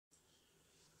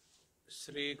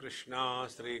Sri Krishna,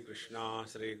 Sri Krishna,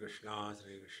 Sri Krishna,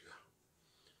 Sri Krishna.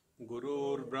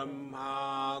 Gurur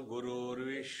Brahma, Gurur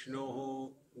Vishnu,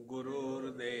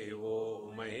 Gurur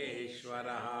Devo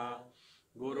Maheshwaraha,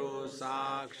 Guru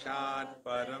Sakshat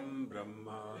Param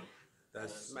Brahma,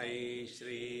 Tasmai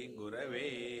Shri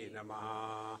Gurave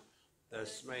Namaha,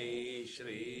 Tasmai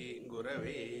Shri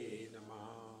Gurave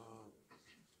Namaha.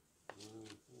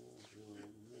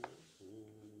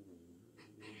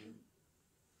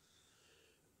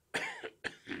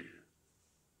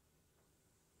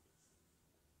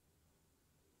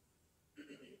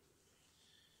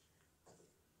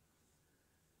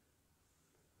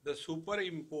 The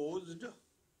superimposed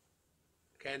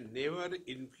can never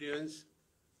influence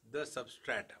the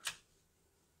substrata.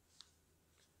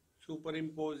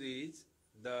 Superimpose is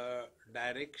the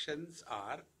directions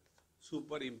are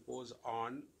superimposed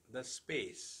on the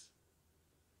space.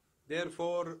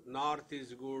 Therefore, north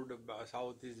is good,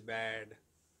 south is bad.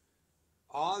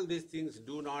 All these things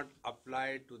do not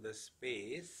apply to the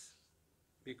space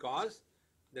because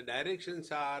the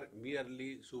directions are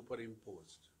merely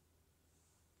superimposed.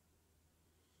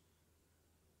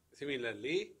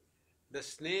 Similarly, the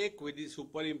snake which is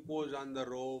superimposed on the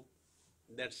rope,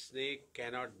 that snake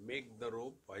cannot make the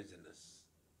rope poisonous.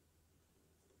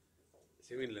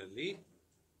 Similarly,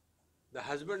 the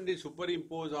husband is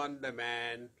superimposed on the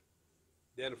man,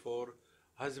 therefore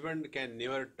husband can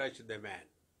never touch the man.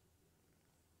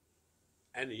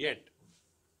 And yet,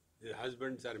 the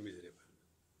husbands are miserable.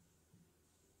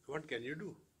 What can you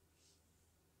do?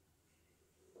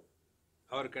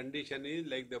 Our condition is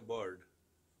like the bird,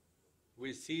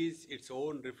 which sees its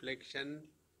own reflection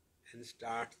and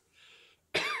starts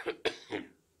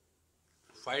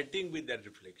fighting with that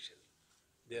reflection.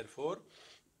 Therefore,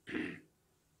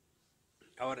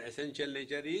 our essential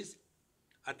nature is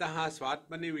ataha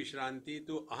swatmani vishranti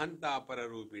tu ahanta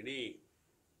pararupini.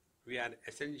 We are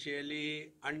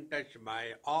essentially untouched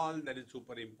by all that is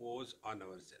superimposed on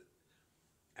ourselves.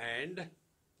 And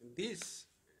this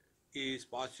is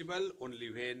possible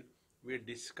only when we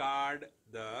discard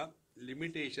the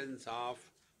limitations of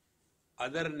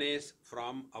otherness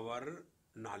from our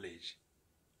knowledge.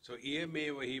 So, iyame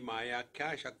vahi maya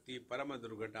kya shakti parama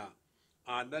durgata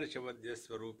adarshavadya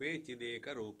swarupe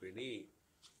chideka rupini.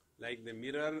 Like the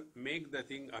mirror make the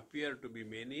thing appear to be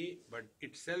many, but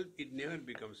itself it never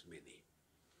becomes many.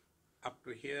 Up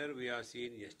to here we have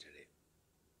seen yesterday.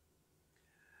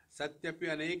 Satyapi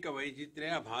aneka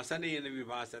vaichitreya bhasanena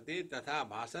vibhasate tatha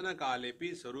bhasana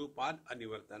kalepi swarupat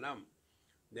anivartanam.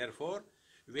 Therefore,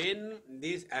 when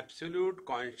this absolute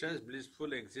conscious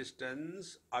blissful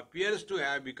existence appears to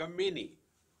have become many,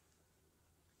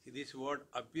 see, this word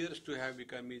appears to have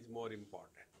become is more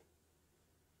important.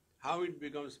 How it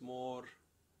becomes more?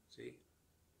 See,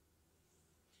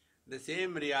 the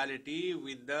same reality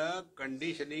with the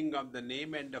conditioning of the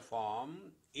name and the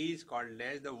form is called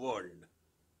as the world.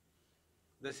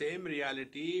 The same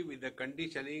reality with the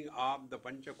conditioning of the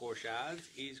Panchakoshas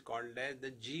is called as the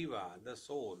Jiva, the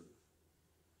soul.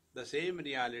 The same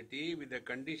reality with the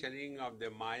conditioning of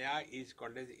the Maya is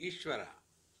called as Ishvara.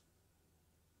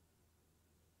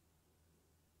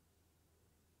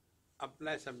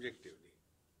 Apply subjectively.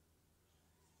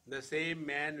 The same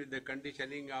man with the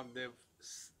conditioning of the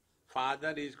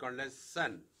father is called as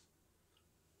son.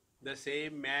 The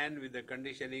same man with the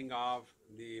conditioning of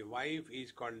the wife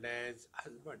is called as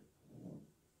husband.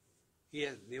 He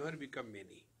has never become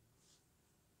many.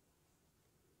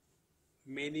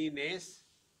 Manyness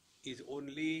is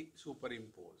only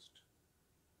superimposed.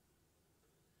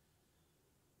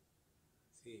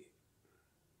 See,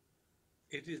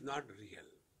 it is not real.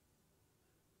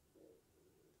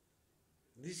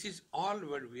 This is all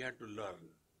what we have to learn.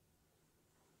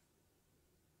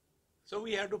 So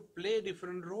we have to play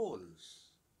different roles.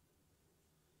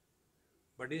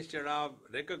 But instead of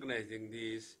recognizing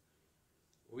this,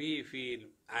 we feel,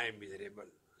 I am miserable.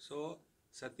 So,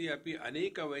 sati api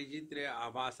aneka vaichitrya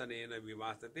abhasanena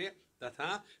vivasate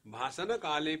tatha bhasana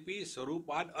kalepi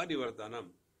swarupat anivartanam.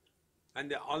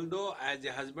 And although as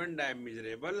a husband I am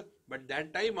miserable, but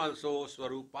that time also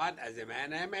swarupat as a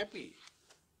man I am happy.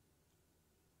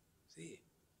 See,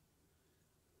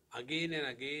 again and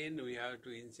again we have to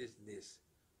insist this.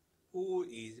 Who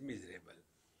is miserable?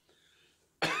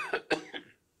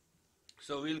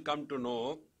 So we'll come to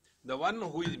know the one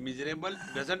who is miserable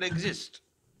doesn't exist.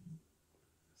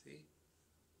 See?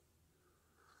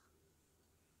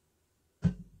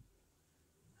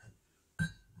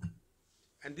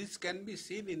 And this can be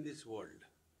seen in this world.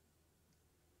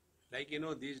 Like,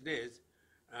 these days,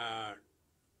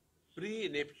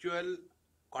 prenuptial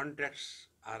contracts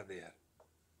are there.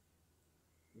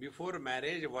 before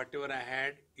marriage, whatever I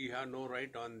had, you have no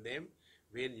right on them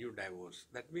when you divorce.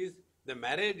 That means the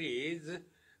marriage is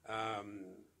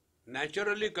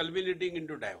naturally culminating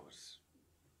into divorce.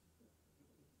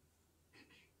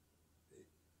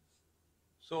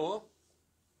 So,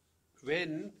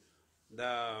 when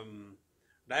the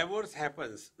divorce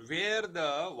happens, where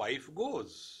the wife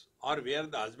goes or where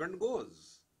the husband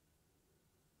goes,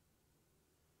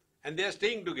 and they are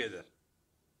staying together.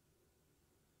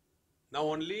 Now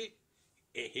only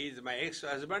he is my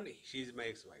ex-husband, she is my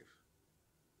ex-wife.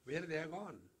 Where they are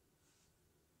gone?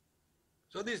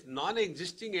 So these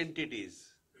non-existing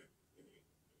entities,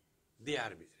 they are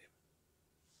miserable.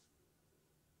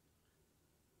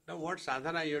 Now what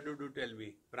sadhana you have to do, tell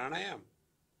me? Pranayam,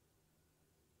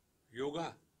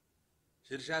 yoga,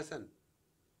 Shirshasana,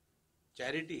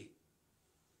 charity,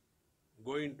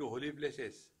 going to holy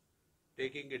places,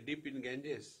 taking a dip in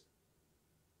Ganges.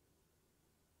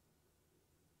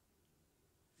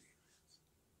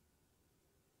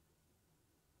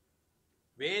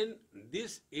 When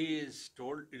this is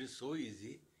told, it is so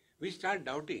easy, we start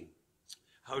doubting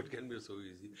how it can be so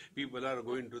easy. People are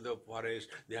going to the forest,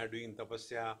 they are doing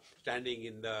tapasya, standing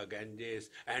in the Ganges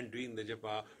and doing the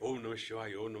japa, Om Namah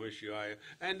Shivaya, Om Namah Shivaya,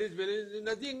 and this very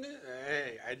nothing.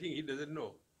 I think he doesn't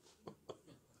know.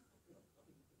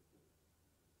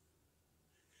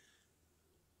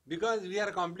 Because we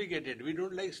are complicated, we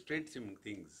don't like straight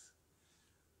things.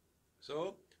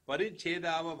 So,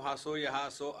 परिच्छेदाव भासो यहा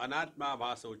सो अनात्मा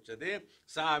भास उच्यते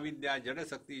सा अविद्या जड़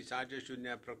शक्ति साच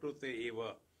शून्य प्रकृति एव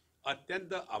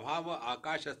अत्यंत अभाव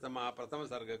आकाशस्तमा प्रथम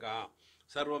सर्ग का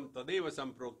सर्वं तदेव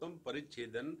संप्रोक्तम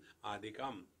परिच्छेदन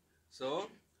आदिकम. सो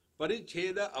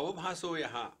परिच्छेद अवभासो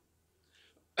यहा,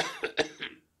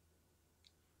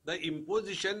 the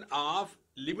imposition of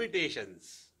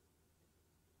limitations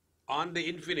on the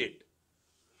infinite.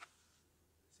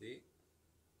 See,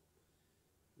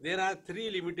 there are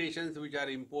three limitations which are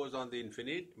imposed on the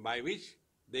infinite, by which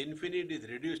the infinite is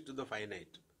reduced to the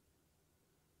finite.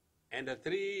 And the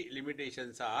three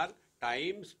limitations are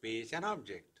time, space and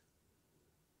object.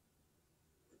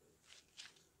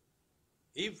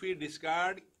 If we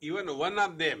discard even one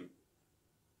of them,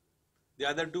 the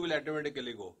other two will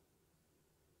automatically go.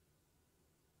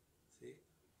 See?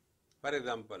 For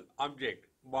example, object,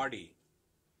 body.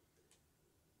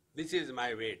 This is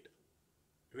my weight.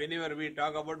 Whenever we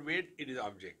talk about weight, it is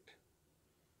object.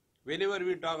 Whenever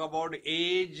we talk about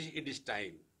age, it is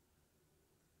time.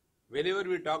 Whenever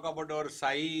we talk about our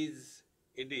size,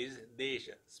 it is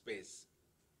desha, space.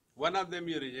 One of them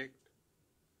you reject.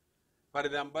 For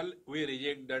example, we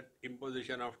reject that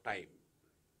imposition of time.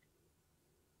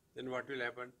 Then what will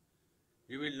happen?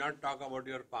 You will not talk about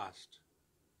your past.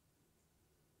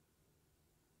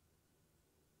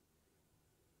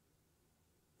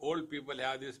 Old people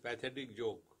have this pathetic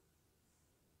joke.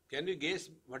 Can you guess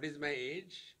what is my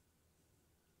age?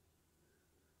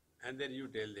 And then you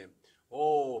tell them,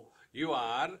 oh, you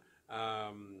are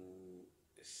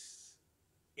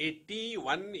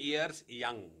 81 years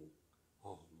young.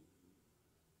 Oh.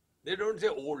 They don't say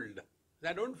old.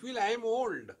 I don't feel I am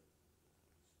old.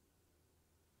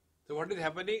 So what is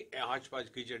happening? A hodgepodge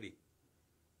khichdi.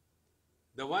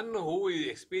 The one who is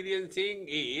experiencing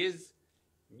is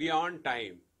beyond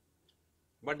time.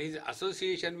 But his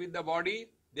association with the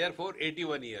body, therefore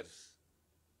 81 years.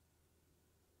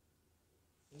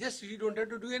 Just you don't have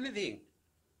to do anything.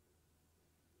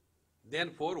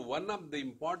 Therefore, one of the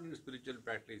important spiritual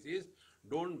practices is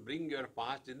don't bring your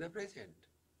past in the present.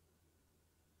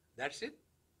 That's it.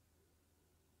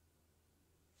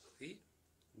 See?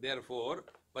 Therefore,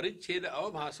 परिच्छेद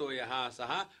अवभासो यहा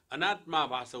सहा anatma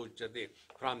bhasa uchyate.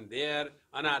 From there,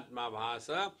 anatma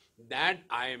bhasa, that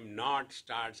I am not,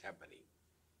 starts happening.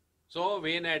 So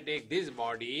when I take this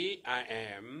body, I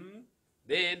am,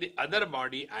 then the other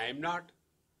body, I am not.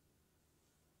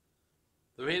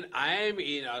 So when I am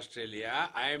in Australia,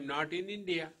 I am not in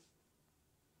India.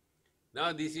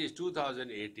 Now this is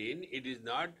 2018, it is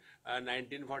not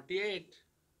 1948.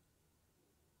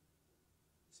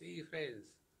 See, friends.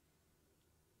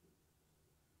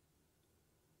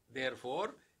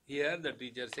 Therefore, here the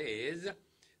teacher says,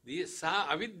 the sa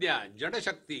avidya, jada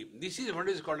shakti, this is what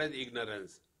is called as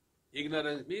ignorance.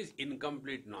 Ignorance means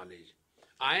incomplete knowledge.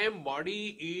 I am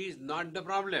body is not the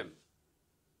problem.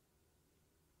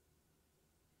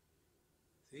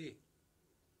 See,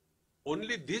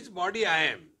 only this body I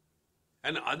am,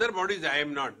 and other bodies I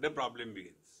am not, the problem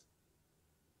begins.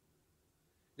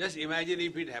 Just imagine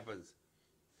if it happens.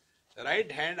 Right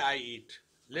hand I eat,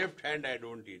 left hand I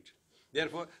don't eat.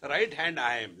 Therefore, right hand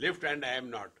I am, left hand I am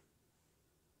not.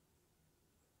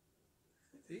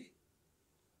 See?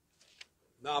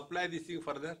 Now apply this thing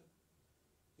further.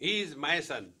 He is my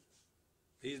son.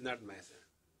 He is not my son.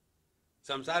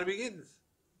 Samsara begins.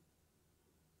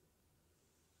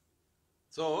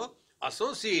 So,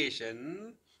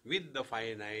 association with the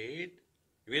finite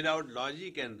without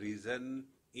logic and reason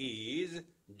is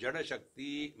Jada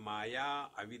Shakti, Maya,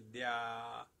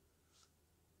 Avidya.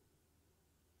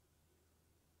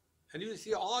 And you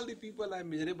see, all the people are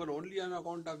miserable only on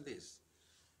account of this.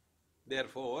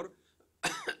 Therefore,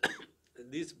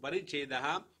 this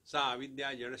Parichedaha, Sa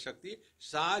Avidya Jada Shakti,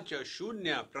 Sa Cha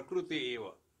Shunya Prakruti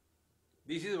Eva.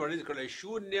 This is what is called a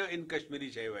Shunya in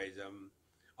Kashmiri Shaivaism,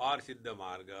 or Siddha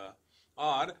Marga,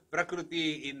 or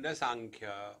Prakriti in the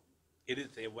Sankhya. It is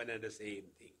one and the same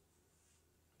thing.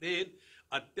 Then,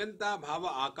 Atyanta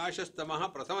Bhava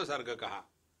Akashastamaha Prathama Sargakaha.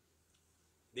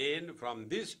 Then, from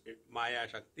this Maya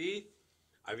Shakti,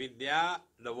 Avidya,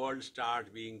 the world starts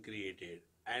being created.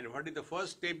 And what is the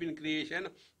first step in creation?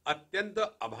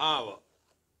 Atyanta Abhava.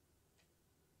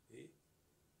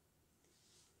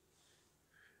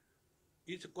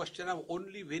 It's a question of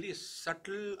only very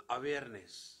subtle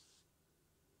awareness.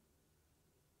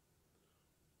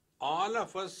 All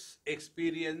of us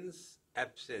experience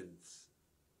absence.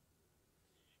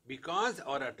 Because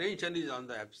our attention is on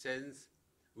the absence,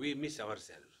 we miss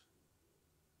ourselves.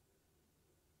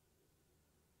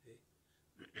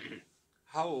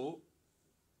 How?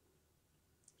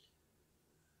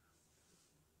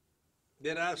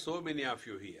 There are so many of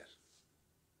you here.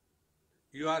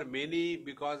 You are many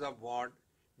because of what?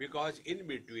 Because in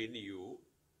between you,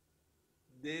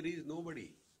 there is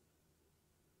nobody.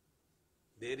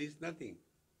 There is nothing.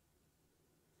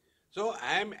 So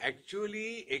I am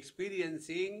actually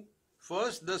experiencing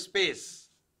first the space,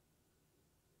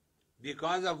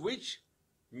 because of which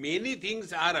many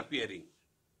things are appearing.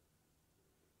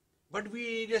 But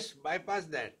we just bypass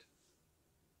that.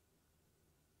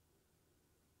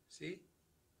 See?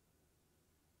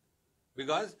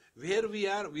 Because where we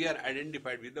are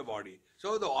identified with the body.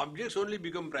 So the objects only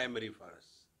become primary for us.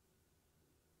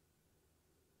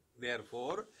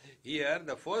 Therefore, here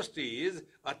the first is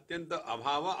Atyanta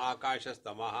Abhava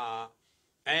Akashastamaha.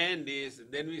 And this,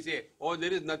 then we say, oh,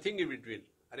 there is nothing in between.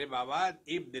 Arey Baba,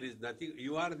 if there is nothing,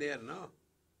 you are there, no?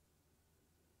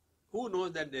 Who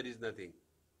knows that there is nothing?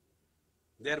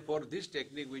 Therefore, this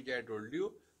technique which I told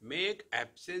you, make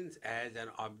absence as an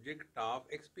object of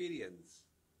experience.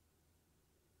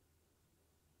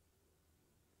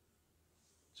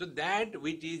 So that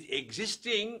which is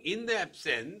existing in the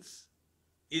absence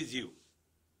is you.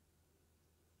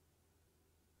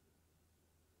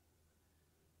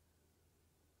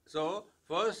 So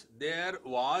first there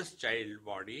was child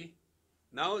body,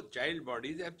 now child body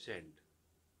is absent,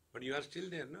 but you are still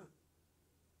there, no?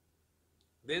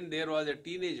 Then there was a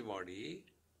teenage body,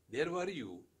 there were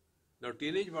you. Now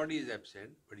teenage body is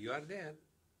absent, but you are there.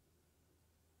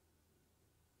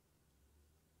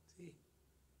 See?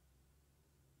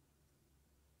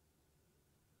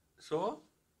 So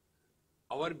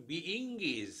our being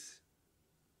is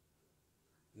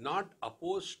not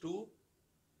opposed to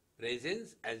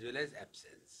presence as well as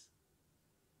absence.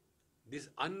 This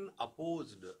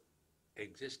unopposed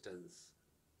existence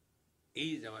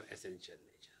is our essential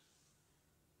nature.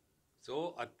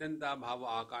 So, Atyanta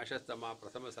Bhava Akashastama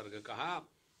Prathama Sargakaha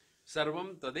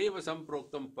Sarvam Tadeva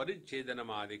Samproktam Parichedanam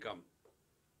Adikam.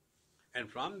 And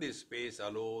from this space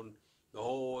alone, the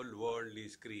whole world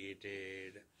is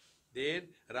created. Then,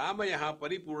 Ramayaha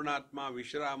Paripurnatma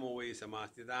Vishramo Vai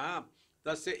Samastitaha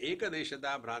Tasya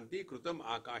Ekadeshata Bhranti Krutam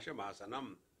Akasha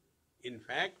Masanam. In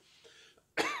fact,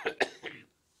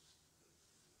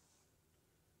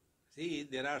 see,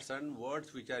 there are certain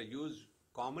words which are used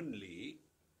commonly,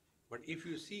 but if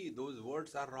you see, those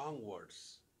words are wrong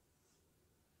words.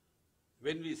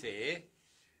 When we say,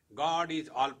 God is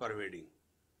all-pervading,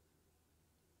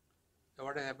 so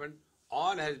what has happened?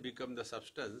 All has become the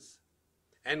substance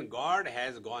and God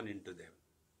has gone into them.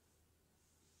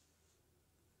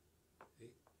 See?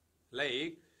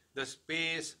 Like the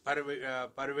space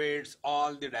pervades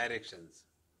all the directions.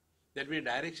 That means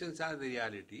directions are the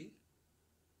reality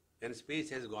and space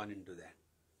has gone into that.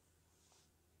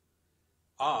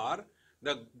 Or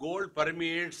the gold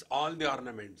permeates all the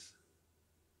ornaments.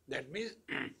 That means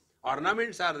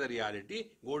ornaments are the reality,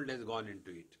 gold has gone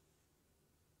into it.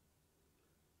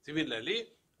 Similarly,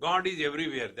 God is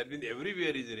everywhere. That means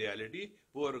everywhere is reality,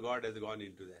 poor God has gone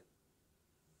into that.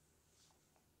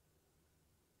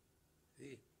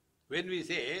 See? When we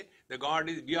say the God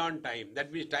is beyond time,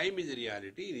 that means time is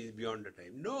reality, it is beyond the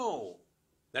time. No,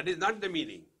 that is not the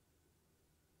meaning.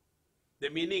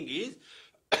 The meaning is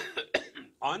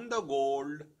on the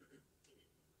gold,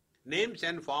 names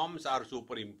and forms are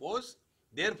superimposed,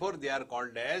 Therefore, they are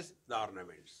called as the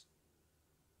ornaments.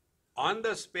 On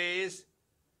the space,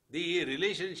 the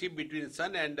relationship between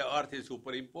sun and the earth is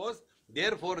superimposed.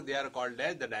 Therefore, they are called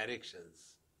as the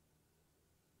directions.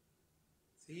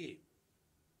 See,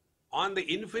 on the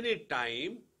infinite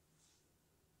time,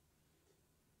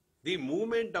 the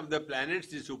movement of the planets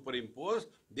is superimposed.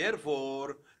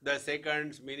 Therefore, the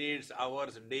seconds, minutes,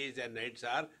 hours, days and nights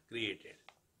are created.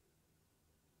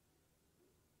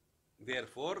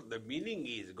 Therefore, the meaning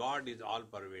is God is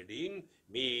all-pervading,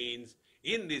 means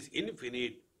in this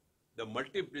infinite, the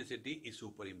multiplicity is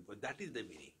superimposed. That is the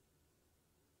meaning.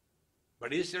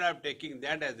 But instead of taking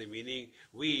that as the meaning,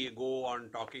 we go on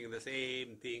talking the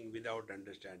same thing without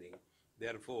understanding.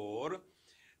 Therefore,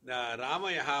 the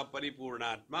Ramayaha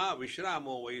Paripurnatma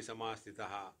Vishramo Vai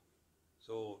Samastitaha.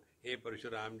 So, hey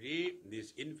Parshuramji,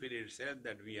 this infinite self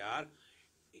that we are,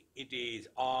 it is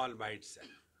all by itself.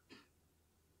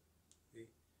 See?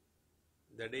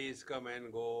 The days come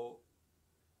and go.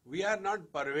 We are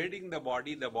not pervading the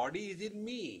body is in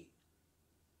me.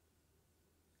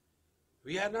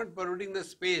 We are not pervading the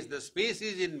space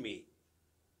is in me.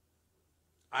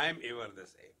 I am ever the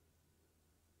same.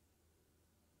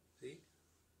 See?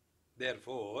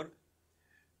 Therefore,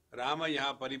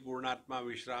 Ramaya Paripurnatma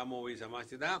Vishramo Vai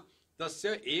Samasthita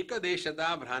Tasya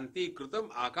Ekadeshata Bhranti Krutam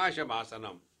Akasha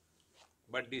Bhasanam.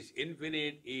 But this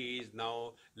infinite is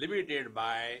now limited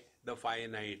by the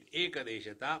finite.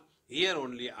 Ekadeshata. Here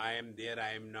only I am, there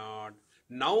I am not.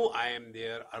 Now I am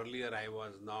there, earlier I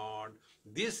was not.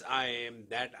 This I am,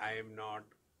 that I am not.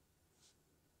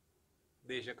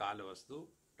 Desha Kala Vastu,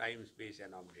 time, space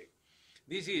and object.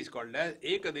 This is called as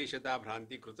Ekadeshata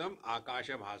Bhranti Krutam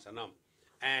Akasha Bhasanam.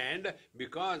 And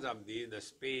because of this, the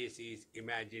space is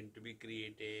imagined to be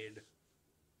created.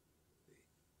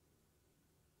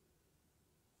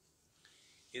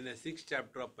 In the 6th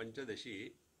chapter of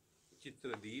Panchadashi,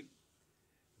 Chitradeep,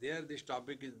 there this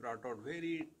topic is brought out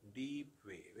very deep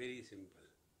way, very simple.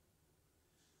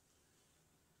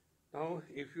 Now,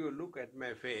 if you look at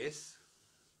my face,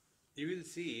 you will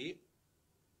see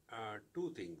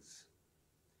two things.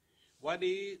 One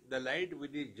is the light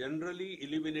which is generally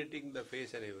illuminating the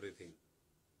face and everything.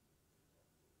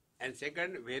 And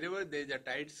second, wherever there is a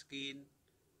tight skin,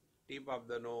 tip of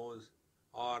the nose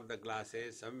or the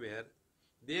glasses somewhere,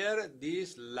 there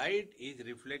this light is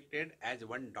reflected as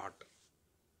one dot.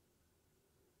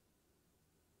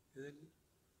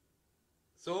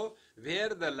 So, where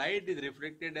the light is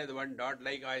reflected as one dot,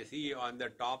 like I see on the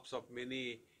tops of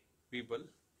many people,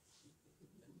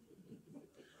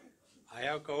 I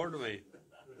have covered mine.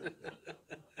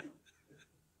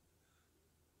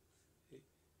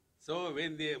 So,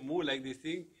 when they move like this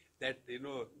thing, that,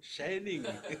 shining.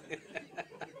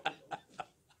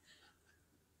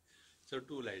 So,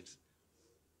 two lights.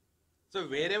 So,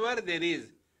 wherever there is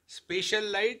spatial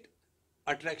light,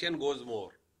 attraction goes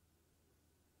more.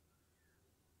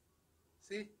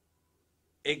 See?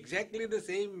 Exactly the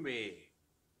same way.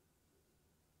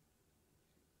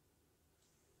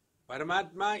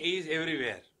 Paramatma is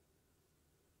everywhere.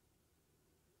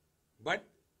 But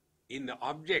in the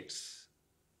objects,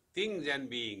 things and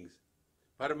beings,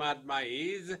 Paramatma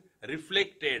is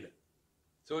reflected.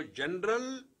 So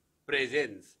general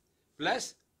presence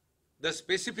plus the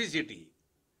specificity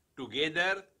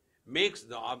together makes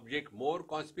the object more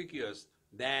conspicuous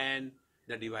than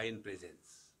the divine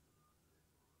presence.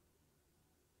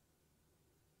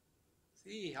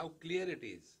 See how clear it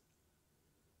is.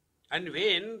 And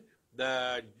when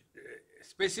the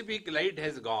specific light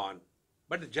has gone,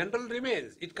 but the general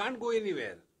remains, it can't go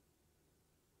anywhere.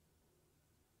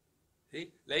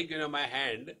 See, like my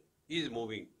hand is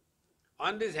moving.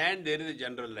 On this hand there is a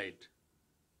general light.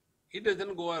 It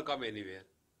doesn't go or come anywhere.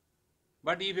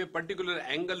 But if a particular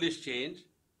angle is changed,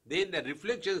 then the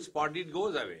reflection spot, it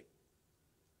goes away.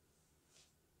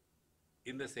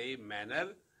 In the same manner,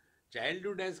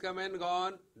 childhood has come and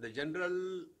gone, the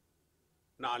general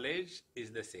knowledge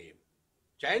is the same.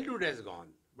 Childhood has gone,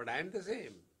 but I am the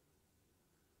same.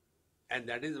 And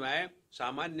that is why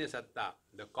Samanya Satta,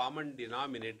 the common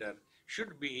denominator,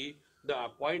 should be the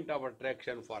point of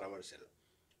attraction for ourselves.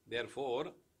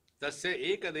 Therefore,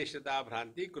 Tasya Ekadeshata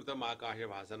Bhranti Krutam Akasha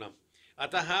Bhasanam.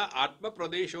 Ataha Atma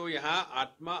Pradesho Yaha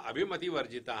Atma Abhimati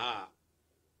Varjitaha.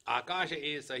 Akasha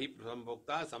e Sahi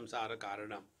Sambhokta Samsara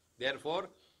Karanam. Therefore,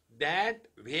 that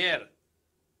where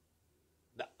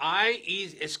the I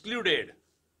is excluded,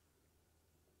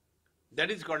 that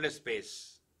is called a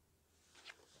space.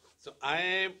 So I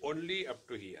am only up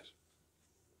to here.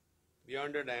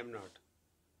 Beyond that I am not.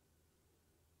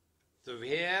 So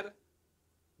where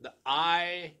the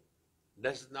I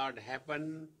does not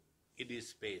happen, it is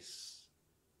space.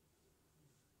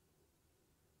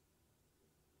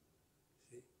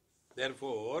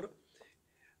 Therefore,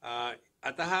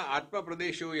 atah atma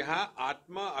pradesho yaha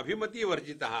atma abhimati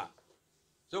varjitaha.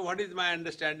 So what is my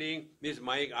understanding? This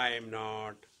mic I am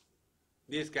not.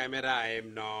 This camera I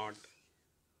am not.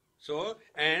 So,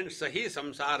 and sahi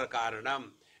samsara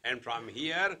karanam. And from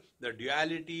here, the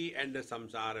duality and the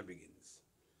samsara begins.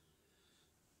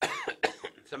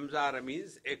 Samsara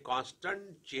means a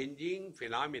constant changing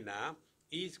phenomena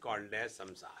is called as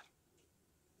samsara.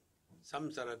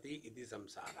 Samsarati iti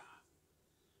samsara.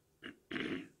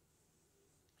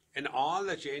 And all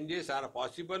the changes are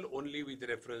possible only with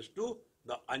reference to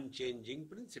the unchanging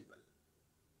principle.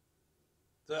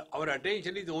 So our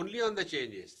attention is only on the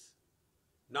changes,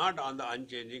 not on the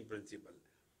unchanging principle.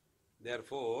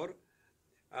 Therefore,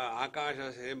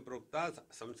 akasha semprukta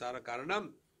samsara karanam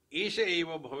isha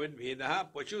eva bhavid bhedaha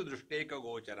pashu drishteka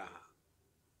gocharaha.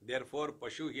 Therefore,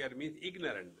 pashu here means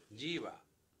ignorant, jiva.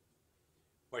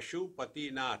 Pashu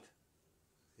Patinath.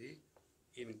 See,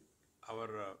 in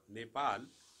our Nepal,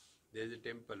 there is a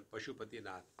temple,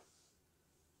 Pashupatinath.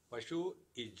 Pashu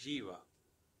is Jiva,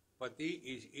 Pati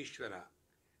is Ishvara,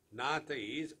 Nath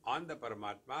is on the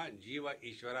Paramatma, Jiva,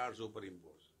 Ishvara are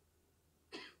superimposed.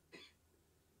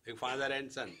 Like father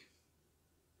and son.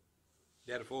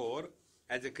 Therefore,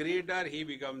 as a creator, he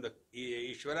becomes the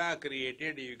Ishvara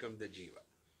created, he becomes the Jiva.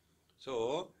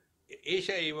 So,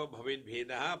 Esha eva bhavid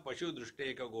bhedaha pashu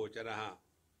drishteka gocharaha.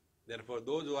 Therefore,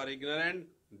 those who are ignorant,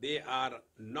 they are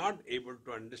not able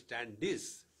to understand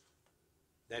this,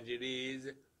 that it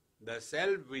is the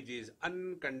self which is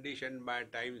unconditioned by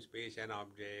time, space and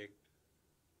object.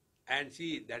 And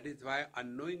see, that is why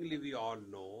unknowingly we all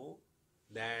know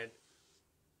that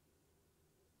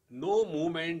no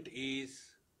movement is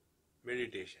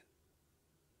meditation.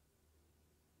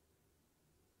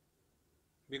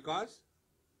 Because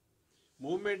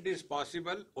movement is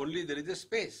possible only there is a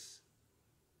space.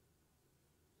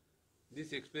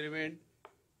 This experiment,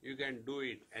 you can do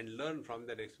it and learn from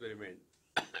that experiment.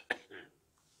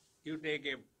 You take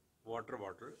a water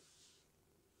bottle,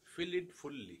 fill it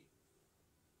fully,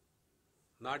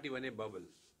 not even a bubble,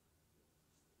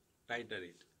 tighten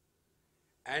it,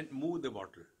 and move the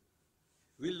bottle.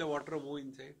 Will the water move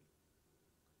inside?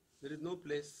 There is no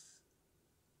place.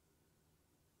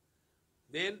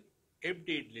 Then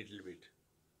empty it little bit.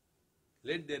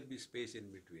 Let there be space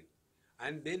in between.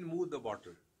 And then move the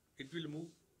bottle. It will move.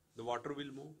 The water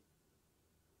will move.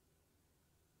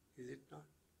 Is it not?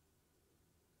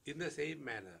 In the same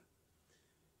manner,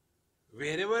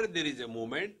 wherever there is a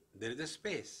movement, there is a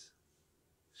space.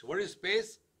 So what is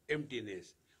space?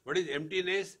 Emptiness. What is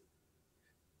emptiness?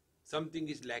 Something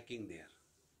is lacking there.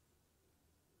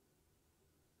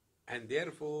 And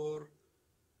therefore,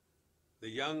 the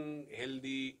young,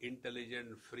 healthy,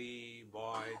 intelligent, free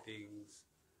boy thinks,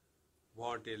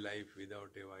 what a life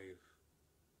without a wife.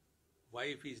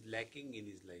 Wife is lacking in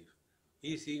his life.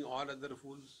 He is seeing all other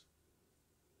fools.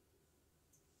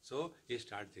 So he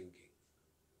starts thinking,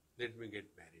 let me get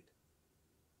married.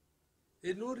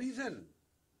 There is no reason.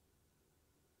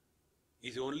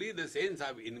 It's only the sense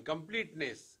of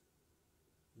incompleteness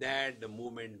that the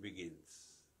movement begins.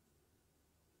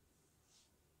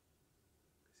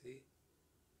 See?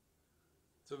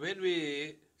 So when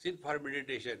we sit for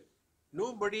meditation,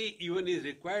 nobody even is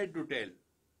required to tell.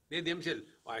 They themselves,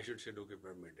 oh, I should sit okay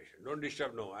for meditation. Don't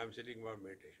disturb, no, I am sitting for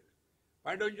meditation.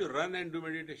 Why don't you run and do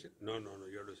meditation? No,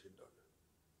 you have to sit down.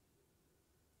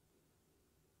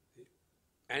 See?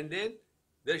 And then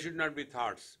there should not be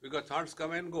thoughts, because thoughts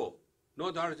come and go.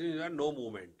 No thoughts means no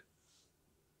movement.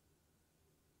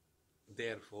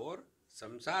 Therefore,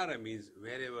 samsara means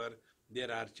wherever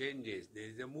there are changes, there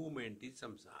is a movement, is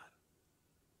samsara.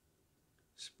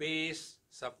 Space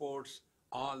supports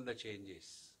all the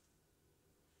changes.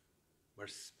 But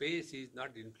space is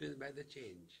not influenced by the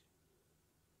change.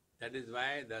 That is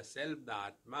why the self, the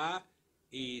Atma,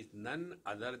 is none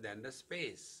other than the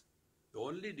space. The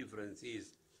only difference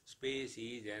is space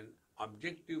is an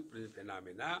objective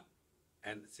phenomena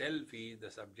and self is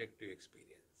the subjective experience.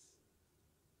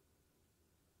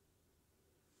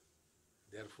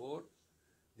 Therefore,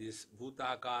 this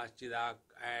Bhutakash,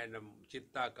 and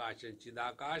Chittakash and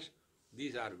Chidakash,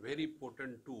 these are very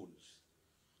potent tools.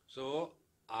 So,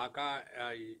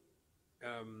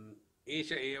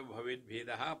 Esha eva bhavid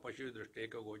bhedaha pashu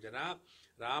drishteka gochara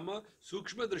Rama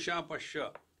sukshma drisha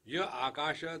pasya ya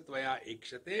akasha tvaya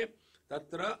ikshate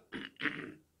tatra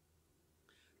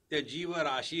tyajiva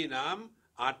rashi nam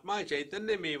atma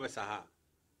chaitanya meva saha.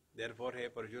 Therefore, hey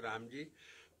Parshuramji,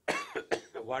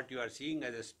 what you are seeing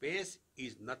as a space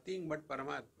is nothing but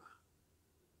Paramatma.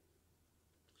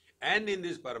 And in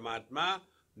this Paramatma,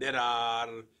 there are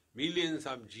millions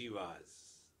of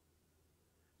jivas.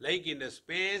 Like in a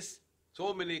space,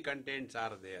 so many contents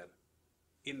are there.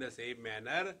 In the same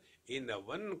manner, in the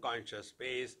one conscious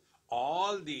space,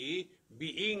 all the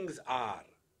beings are.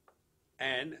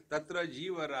 And tatra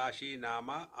jiva rashi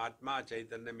nama atma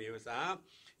chaitanya mevasa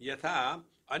yatha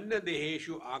anya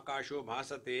deheshu akasho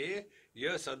bhasate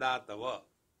ya sadatava.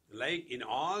 Like in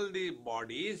all the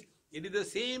bodies, it is the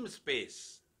same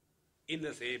space. In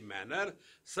the same manner,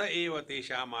 sa eva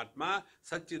tesham atma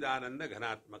satchidananda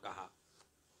ghanatmakaha.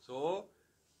 So,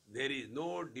 there is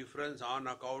no difference on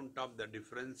account of the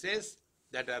differences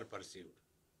that are perceived.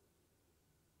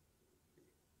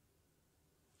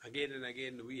 Again and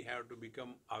again, we have to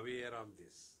become aware of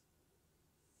this.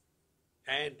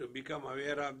 And to become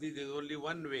aware of this is only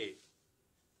one way.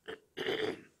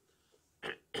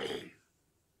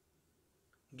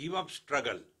 Give up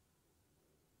struggle.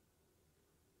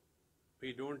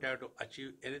 We don't have to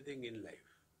achieve anything in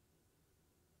life.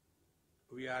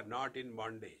 We are not in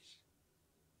bondage.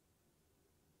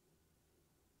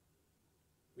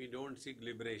 We don't seek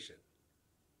liberation.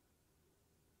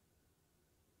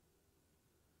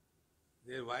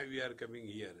 Then why we are coming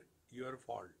here? Your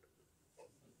fault.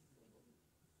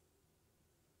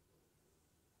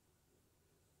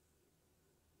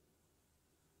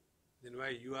 Then why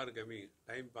you are coming?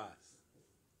 Time pass.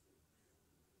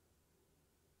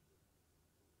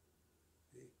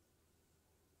 See?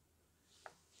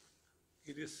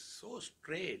 It is so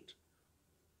straight.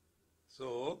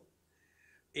 So,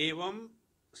 evam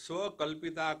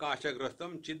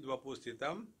स्वकल्पिताकाशग्रस्तं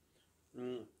चिद्वपुस्थितं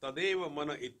तदेव मन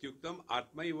इत्युक्तम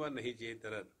आत्मैव नहि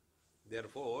चेतरत्.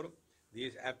 Therefore,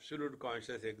 this absolute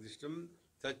conscious existence,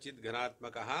 सच्चित्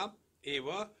घनात्मकः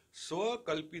एव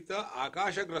स्वकल्पित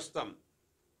आकाशग्रस्तं.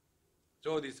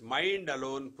 So this mind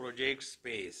alone projects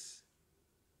space.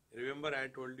 Remember I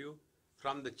told you,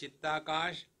 from the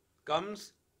chittakash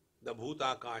comes the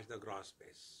bhutakash, the gross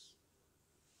space.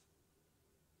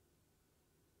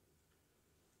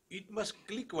 It must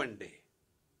click one day.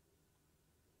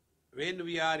 When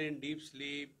we are in deep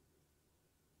sleep,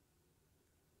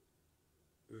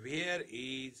 where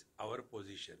is our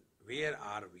position? Where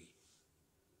are we?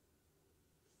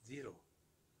 Zero.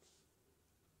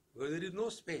 Because there is no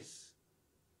space.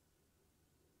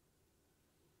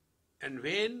 And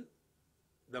when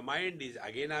the mind is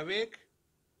again awake,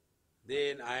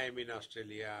 then I am in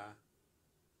Australia.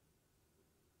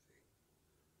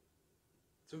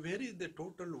 So where is the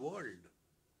total world?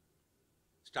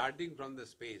 Starting from the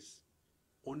space,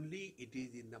 only it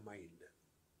is in the mind.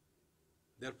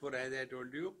 Therefore, as I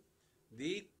told you,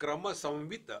 the krama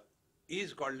samvita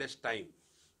is called as time.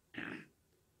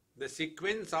 The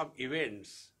sequence of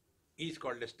events is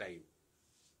called as time.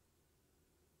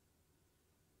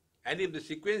 And if the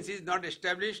sequence is not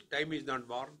established, time is not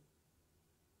born.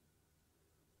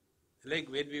 Like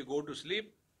when we go to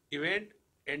sleep, event,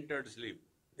 entered sleep.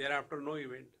 Thereafter, no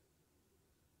event.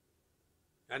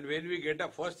 And when we get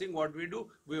up, first thing what we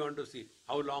do, we want to see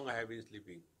how long I have been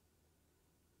sleeping.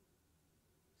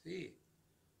 See.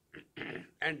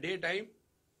 And daytime,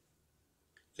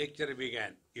 lecture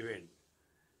began, event.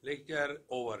 Lecture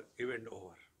over, event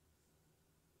over.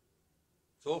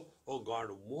 So, oh God,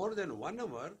 more than 1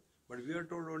 hour, but we are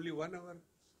told only 1 hour.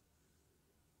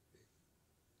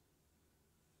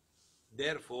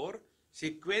 Therefore,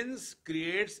 sequence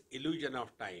creates illusion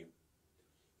of time.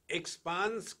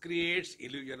 Expanse creates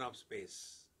illusion of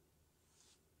space.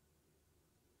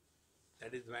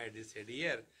 That is why it is said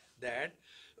here that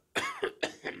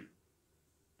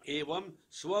evam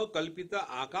swakalpita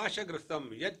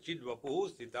akashagrastam yat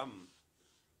chidvapuh sthitam.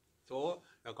 So,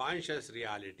 the conscious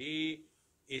reality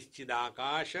is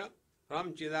chidakasha.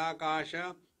 From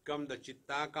chidakasha come the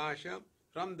chittakasha.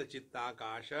 From the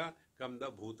chittakasha come the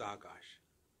bhutakasha.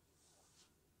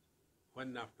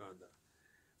 One after another.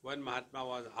 One Mahatma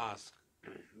was asked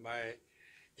by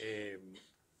a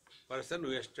person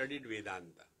who has studied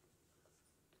Vedanta.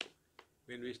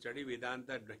 When we study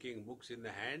Vedanta, taking books in the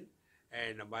hand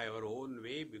and by our own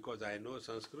way, because I know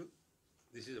Sanskrit,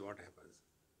 this is what happens.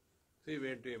 So he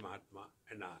went to a Mahatma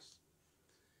and asked,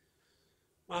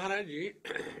 Maharaji,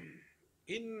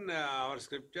 in our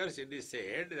scriptures it is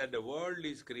said that the world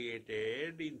is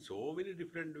created in so many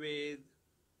different ways.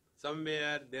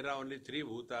 Somewhere there are only 3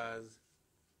 bhutas,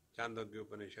 Chandogya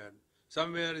Upanishad.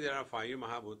 Somewhere there are 5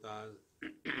 Mahabhutas.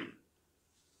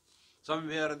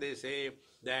 Somewhere they say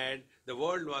that the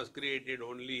world was created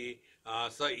only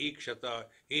sa ikshata.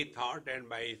 He thought and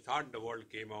by his thought the world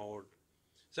came out.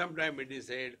 Sometimes it is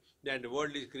said that the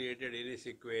world is created in a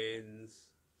sequence.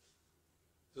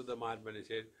 So the Mahatma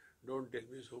said, don't tell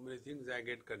me so many things, I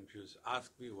get confused.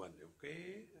 Ask me one,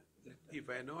 okay? If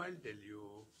I know, I'll tell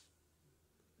you.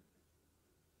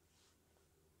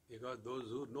 Because those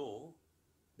who know,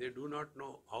 they do not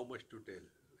know how much to tell.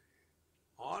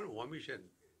 All vomition.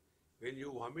 When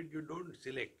you vomit, you don't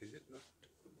select, is it not?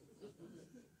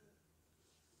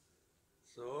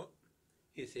 So,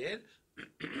 he said,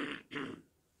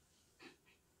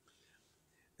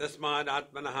 तस्माद्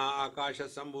आत्मनः आकाश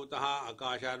संभूतः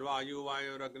आकाशाद् वायु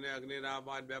वायोरग्ने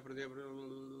अग्निरापाद् व्यापृते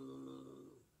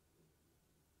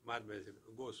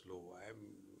go slow. I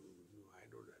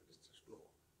don't understand slow.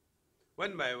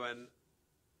 One by one,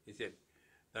 he said,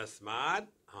 Tasmad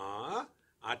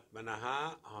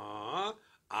Atmanaha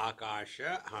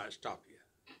Akasha. Stop here.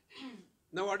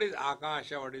 Now what is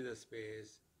Akasha? What is the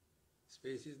space?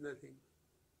 Space is nothing.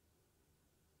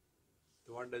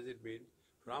 So what does it mean?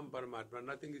 From Paramatma,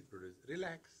 nothing is produced.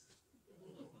 Relax.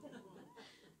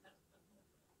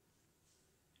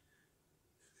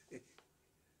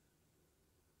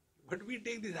 But we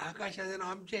take this Akash as an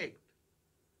object.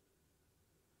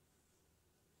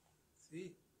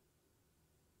 See?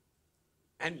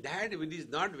 And that it is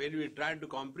not when we try to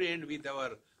comprehend with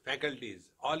our faculties.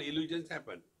 All illusions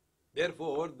happen.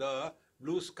 Therefore, the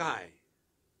blue sky,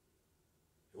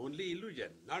 only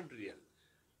illusion, not real.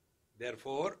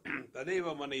 Therefore,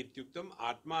 tadeva mana ityuktam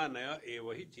atmanaya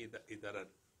evahi itarat.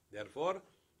 Therefore,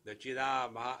 the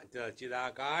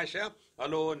Chidakasha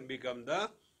alone become the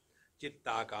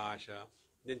Chittakasha.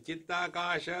 Then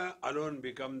Chittakasha alone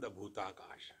become the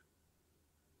Bhutakasha.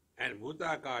 And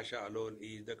Bhutakasha alone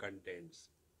is the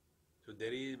contents. So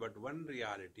there is but one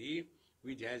reality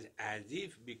which has as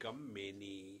if become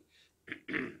many.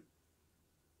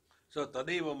 So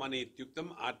tadeva mana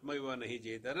ityuktam atmaiva nahi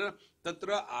jetara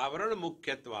tatra avaran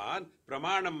mukhyatvad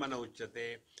pramanam mana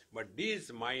uchyate. But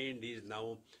this mind is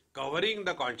now covering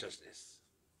the consciousness.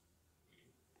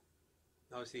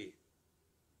 Now see,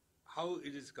 how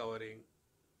it is covering?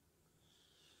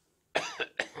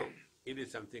 It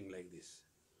is something like this.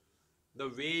 The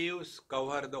waves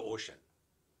cover the ocean.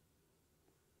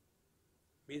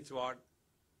 Means what?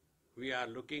 We are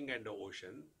looking at the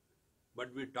ocean,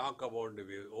 but we talk about the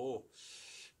waves. Oh,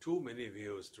 too many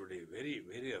waves today. Very,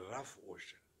 very rough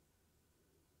ocean.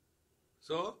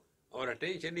 So, our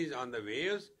attention is on the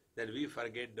waves, that we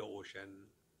forget the ocean.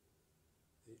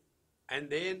 And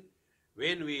then,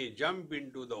 when we jump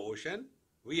into the ocean,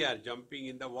 we are jumping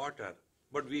in the water,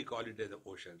 but we call it as the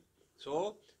ocean.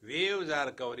 So, waves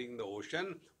are covering the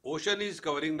ocean, ocean is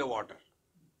covering the water.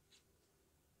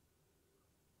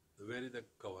 Where is the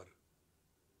cover?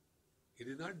 It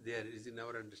is not there, it is in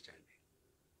our understanding.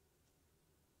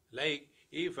 Like,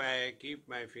 if I keep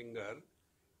my finger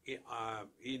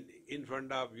in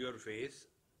front of your face,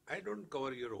 I don't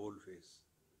cover your whole face.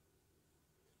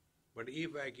 But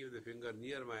if I keep the finger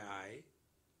near my eye,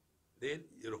 then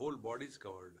your whole body is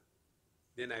covered.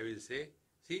 Then I will say,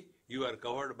 see, you are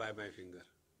covered by my finger.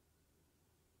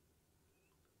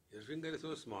 Your finger is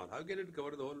so small, how can it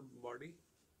cover the whole body?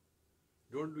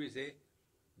 Don't we say,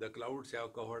 the clouds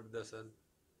have covered the sun?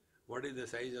 What is the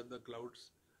size of the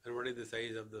clouds? And what is the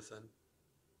size of the sun?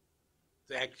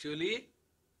 So actually,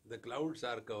 the clouds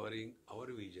are covering our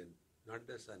vision, not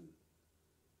the sun.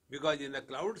 Because in the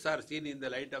clouds are seen in the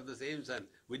light of the same sun,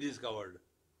 which is covered.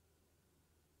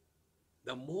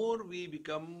 The more we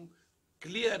become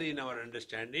clear in our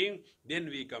understanding, then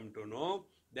we come to know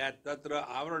that tatra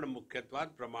avarana mukhyatvat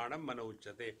pramanam mana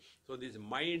uchyate. So this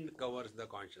mind covers the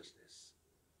consciousness.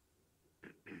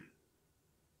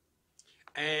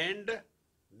 And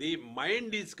the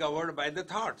mind is covered by the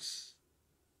thoughts.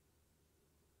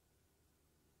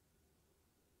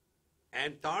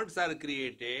 And thoughts are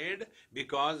created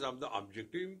because of the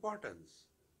objective importance.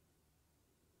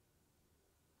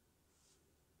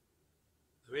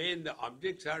 When the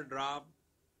objects are dropped,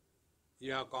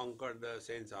 you have conquered the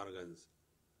sense organs.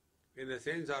 When the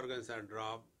sense organs are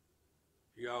dropped,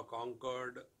 you have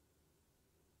conquered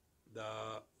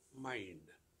the mind.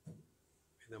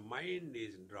 When the mind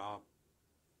is dropped,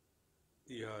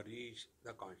 you have reached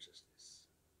the consciousness.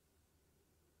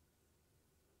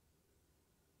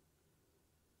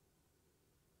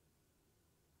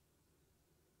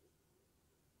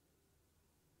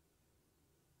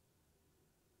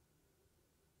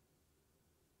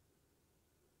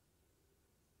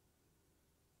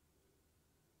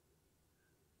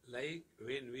 Like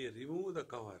when we remove the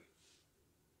cover,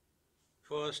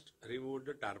 first remove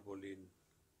the tarpaulin,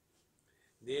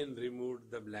 then remove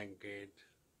the blanket,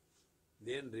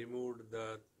 then remove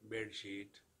the bed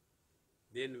sheet,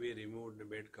 then we remove the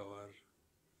bed cover,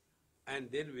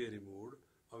 and then we remove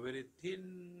a very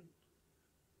thin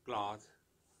cloth.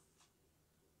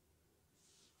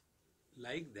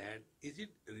 Like that, is it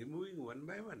removing one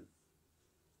by one?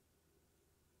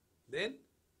 Then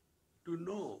to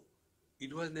know,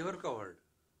 It was never covered.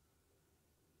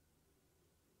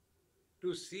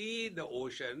 To see the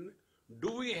ocean,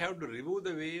 do we have to remove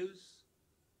the waves?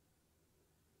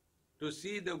 To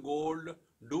see the gold,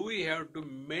 do we have to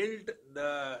melt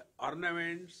the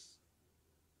ornaments?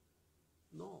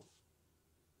 No.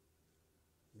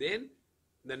 Then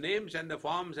the names and the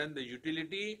forms and the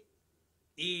utility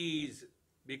is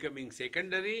becoming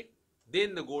secondary,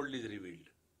 then the gold is revealed.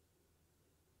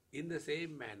 In the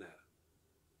same manner,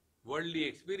 worldly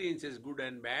experiences, good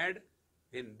and bad,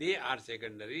 when they are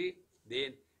secondary,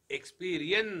 then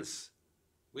experience,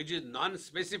 which is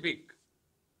non-specific,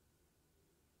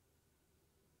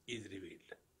 is revealed.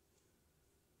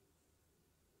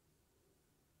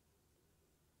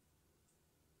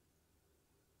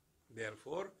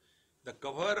 Therefore, the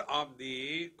cover of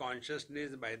the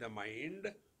consciousness by the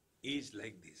mind is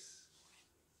like this.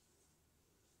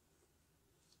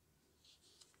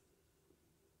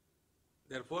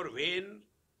 Therefore, when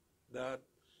the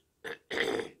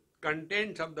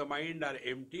contents of the mind are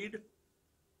emptied,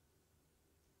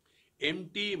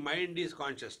 empty mind is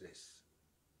consciousness.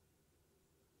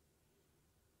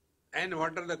 And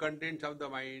what are the contents of the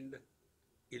mind?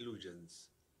 Illusions,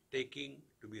 taking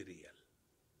to be real.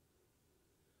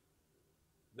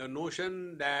 The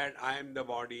notion that I am the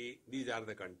body, these are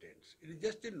the contents. It is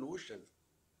just a notion.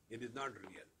 It is not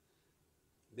real.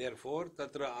 Therefore,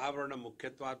 tatra avarana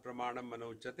mukhyatvat pramanam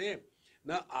mano uchyate,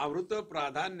 na avruta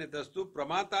pradhanyatastu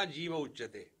pramata jiva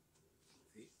uchyate.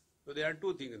 See? So there are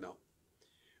two things now.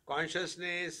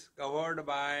 Consciousness covered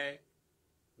by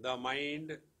the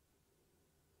mind,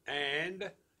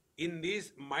 and in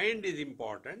this mind is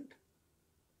important,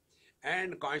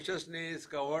 and consciousness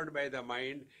covered by the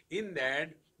mind, in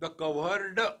that the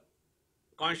covered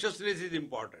consciousness is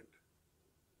important.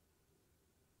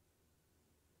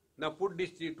 Now put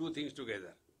these two things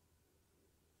together.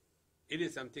 It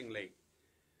is something like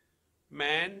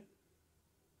man,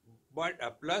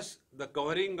 but plus the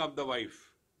covering of the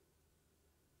wife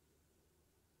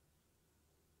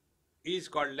is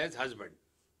called as husband.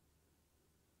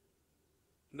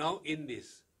 Now in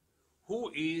this,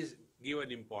 who is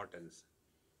given importance?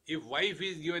 If wife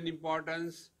is given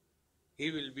importance,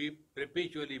 he will be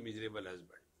perpetually miserable husband.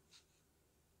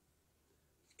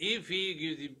 If he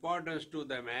gives importance to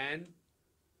the man,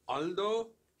 although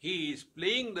he is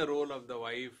playing the role of the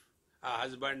wife, a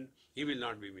husband, he will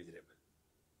not be miserable.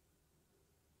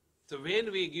 So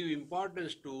when we give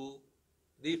importance to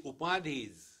the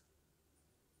upadhis,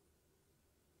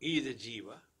 he is a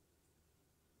jiva.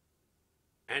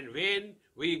 And when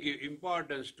we give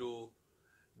importance to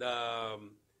the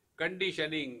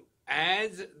conditioning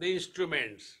as the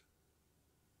instruments,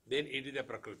 then it is a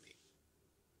prakriti.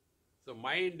 So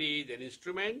mind is an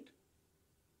instrument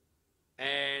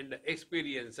and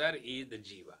experiencer is the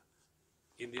jiva.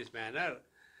 In this manner,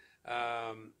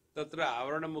 tatra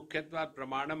avarana mukhyatvat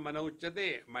pramanam mana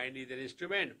uchyate, mind is an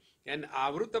instrument, and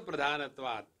avruta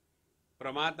pradhanatvat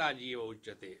pramata jiva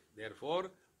uchyate. Therefore,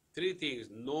 three things: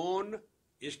 known,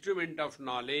 instrument of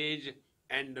knowledge,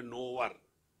 and knower.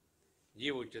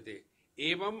 Jiva uchyate.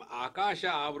 Evam akasha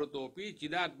avrutopi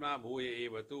chidatma bhuya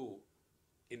evatu.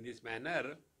 In this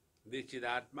manner, the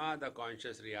chidatma, the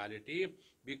conscious reality,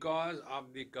 because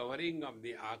of the covering of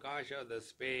the akasha, the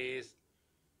space,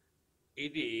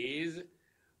 it is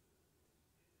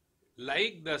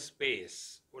like the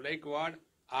space. Like what?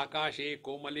 Akashe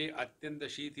komale atyanta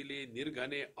shitile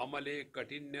nirghane amale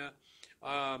katinya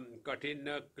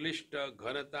klishta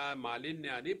ghanata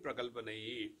malinya ani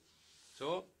prakalpanai.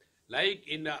 So, like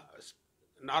in a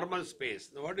normal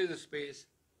space. Now, what is a space?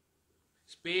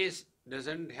 Space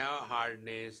doesn't have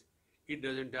hardness, it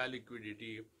doesn't have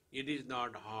liquidity, it is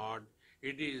not hot,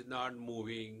 it is not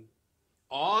moving.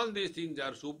 All these things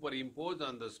are superimposed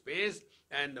on the space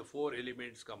and the four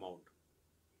elements come out.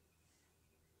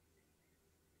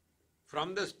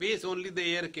 From the space only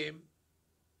the air came.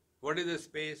 What is the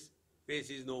space? Space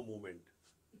is no movement.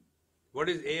 What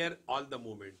is air? All the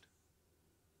movement.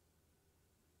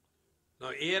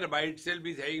 Now air by itself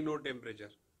is having no temperature.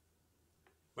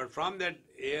 But from that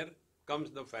air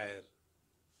comes the fire.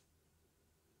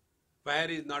 Fire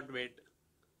is not wet.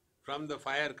 From the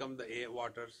fire come the air,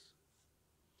 waters.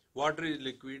 Water is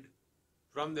liquid.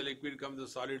 From the liquid comes the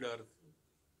solid earth.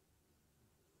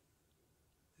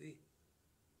 See?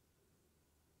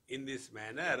 In this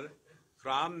manner,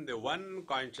 from the one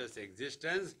conscious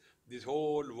existence, this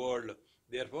whole world.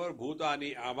 Therefore,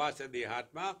 bhutani avasa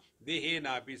dehatma dehe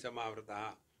napi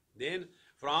samavrata. Then,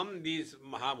 From these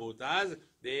Mahabhutas,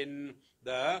 then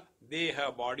the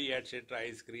Deha, body, etc.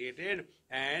 is created,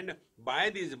 and by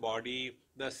this body,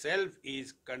 the self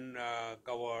is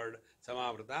covered,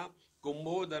 Samavrata,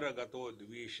 Kumbhodara Gato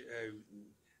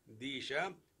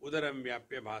Disha, Udaram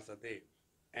Vyapya Bhasate,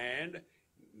 and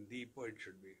Deepa it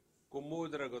should be.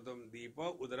 Kumbhodara Gatam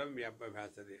Deepa, Udaram Vyapya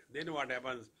Bhasate. Then what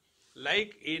happens?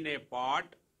 Like in a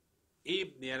pot,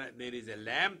 if there is a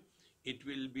lamp, it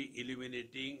will be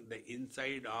illuminating the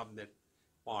inside of that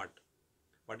pot.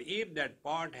 But if that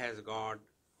pot has got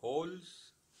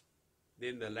holes,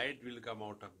 then the light will come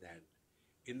out of that.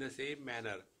 In the same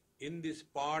manner, in this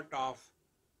pot of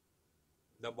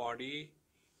the body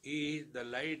is the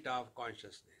light of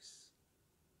consciousness.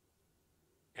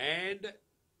 And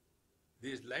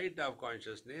this light of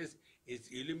consciousness is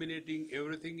illuminating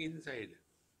everything inside.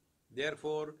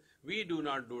 Therefore, we do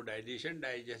not do digestion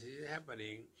is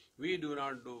happening. We do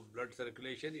not do blood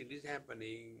circulation, it is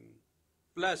happening.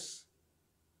 Plus,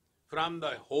 from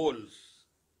the holes,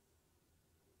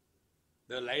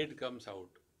 the light comes out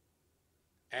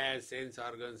as sense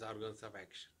organs of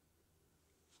action.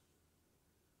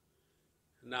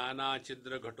 Nana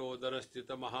chidra ghatodara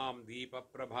sthita maham deepa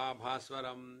prabha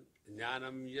bhaswaram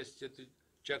jnanam yasya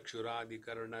chakshuradi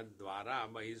karna dvara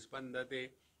mahispandate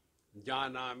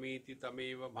janamiti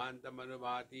tameva bhantam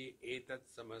anubhati etat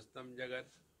samastam jagat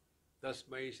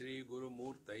tasmai Shri Guru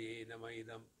Murtaye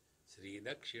namaidam Sri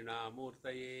Dakshina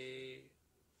Murtaye.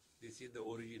 This is the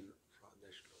origin from the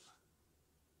shloka.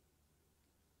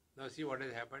 Now see what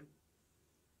has happened.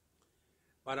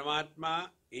 Paramatma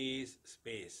is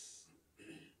space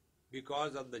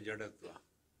because of the Jadatva,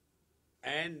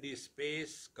 and the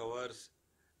space covers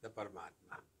the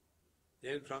Paramatma.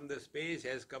 Then from the space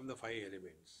has come the 5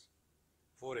 elements,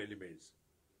 4 elements.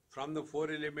 From the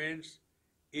 4 elements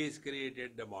is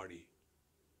created the body.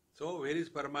 So where is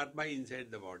Paramatma? Inside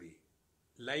the body.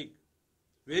 Like,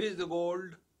 where is the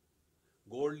gold?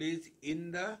 Gold is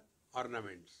in the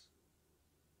ornaments.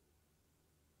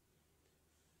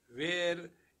 Where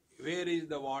is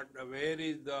the water? Where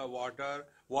is the water?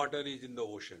 Water is in the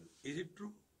ocean. Is it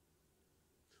true?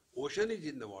 Ocean is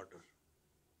in the water.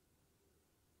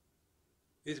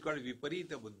 This is called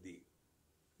Viparita Buddhi,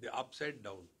 the upside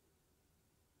down.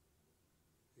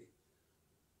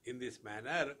 In this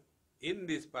manner, in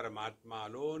this Paramatma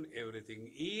alone,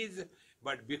 everything is,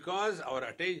 but because our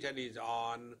attention is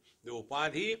on the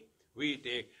Upadhi, we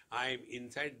take, I am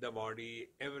inside the body,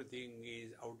 everything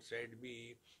is outside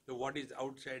me. So what is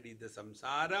outside is the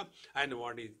samsara, and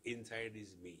what is inside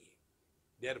is me.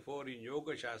 Therefore, in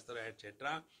Yoga Shastra,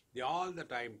 etc., they all the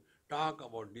time talk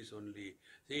about this only.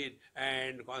 See it,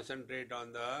 and concentrate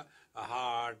on the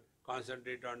heart,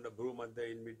 concentrate on the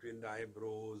bhrumadya in between the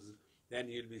eyebrows, then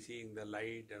you'll be seeing the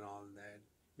light and all that.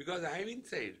 Because I am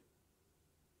inside.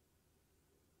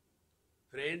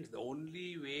 Friends, the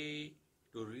only way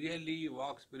to really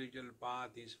walk spiritual path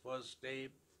is first step,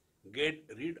 get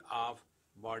rid of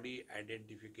body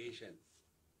identification.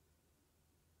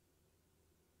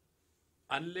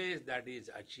 Unless that is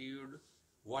achieved,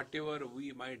 whatever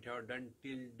we might have done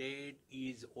till date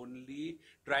is only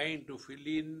trying to fill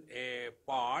in a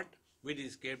pot which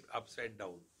is kept upside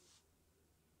down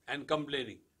and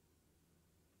complaining.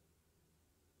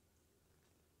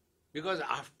 Because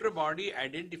after body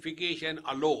identification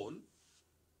alone,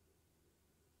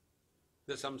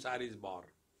 the samsara is born.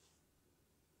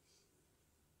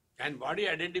 And body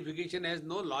identification has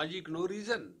no logic, no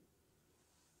reason.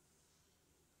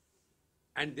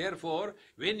 And therefore,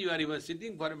 when you are even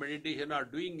sitting for meditation or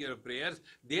doing your prayers,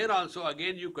 there also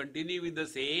again you continue with the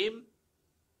same,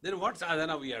 then what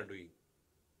sadhana we are doing?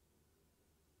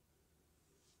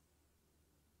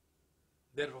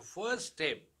 Therefore, first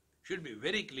step should be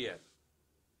very clear.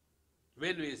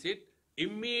 When we sit,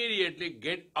 immediately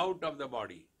get out of the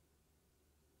body.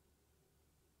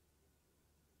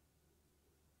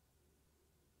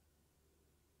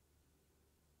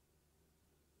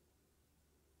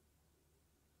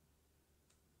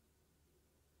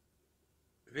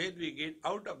 When we get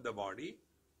out of the body,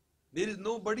 there is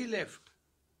no body left.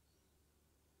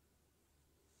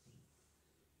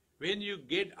 When you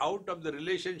get out of the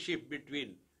relationship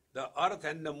between the earth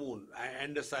and the moon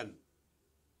and the sun,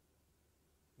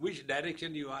 which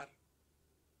direction you are?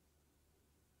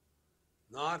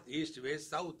 North, east, west,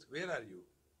 south. Where are you?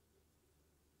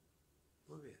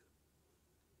 Nowhere.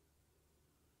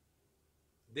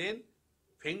 Then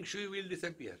Feng Shui will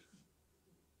disappear.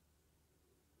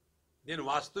 Then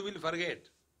Vastu will forget.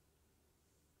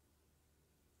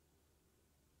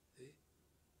 See?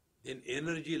 Then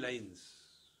energy lines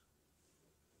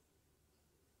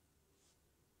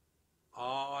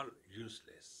are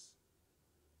useless.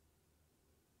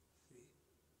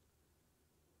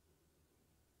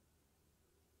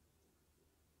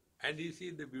 And you see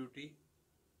the beauty.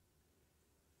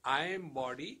 I am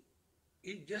body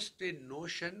is just a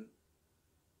notion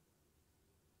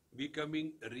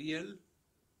becoming real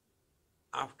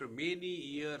after many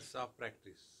years of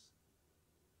practice.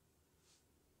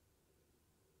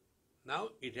 Now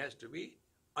it has to be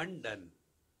undone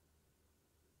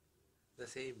the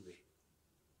same way.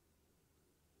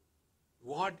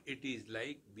 What it is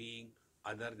like being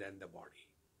other than the body.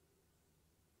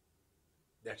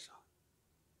 That's all.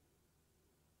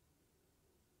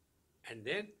 And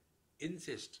then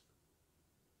insist.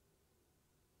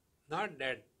 Not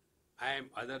that I am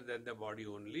other than the body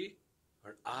only,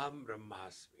 but Aham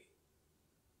Brahmasmi.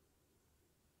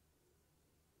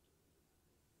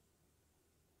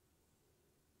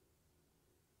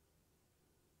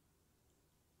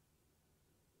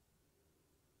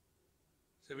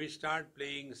 So we start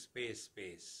playing space.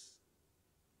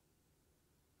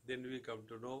 Then we come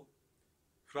to know,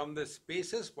 from the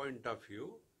space's point of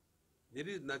view, there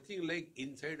is nothing like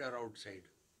inside or outside.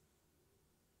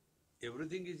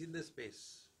 Everything is in the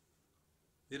space.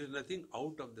 There is nothing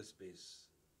out of the space.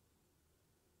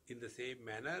 In the same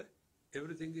manner,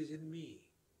 everything is in me.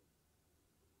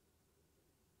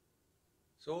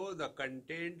 So the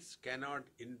contents cannot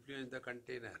influence the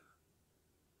container.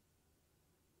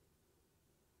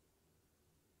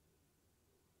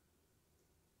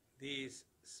 This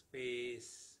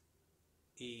space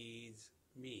is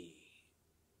me.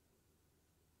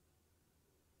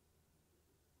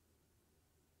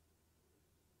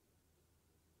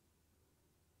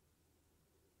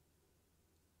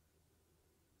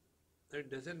 It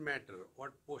doesn't matter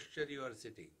what posture you are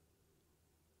sitting.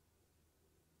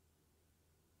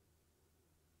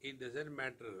 It doesn't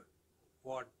matter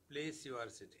what place you are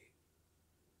sitting.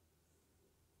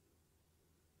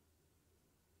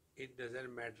 It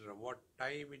doesn't matter what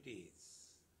time it is.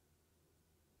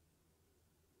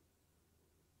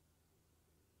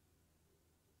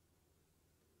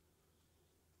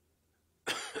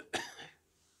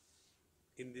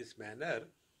 In this manner,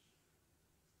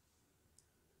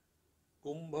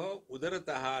 Kumbha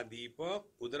udarataha deepa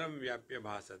udaram vyapya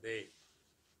bhasate.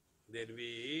 Then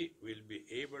we will be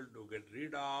able to get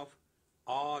rid of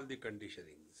all the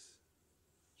conditionings.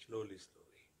 Slowly.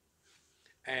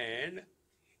 And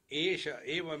Esha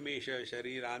evamesha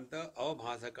shariranta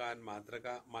avbhasakan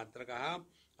matrakaha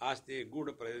aste gud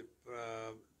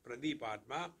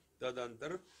pradipatma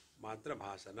tadantar matra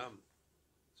bhasanam.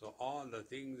 So all the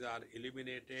things are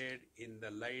eliminated in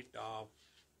the light of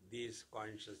this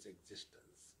conscious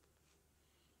existence.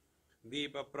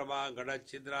 Deepa prabha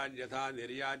gadachidran yatha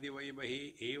niryati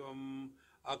vaimahi evam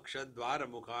akshadvara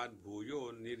mukhat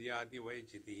bhuyo niryati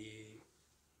vaichiti.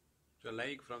 So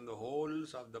like from the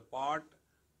holes of the pot,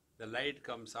 the light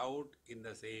comes out in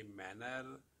the same manner.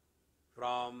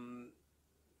 From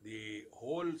the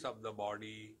holes of the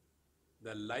body,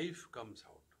 the life comes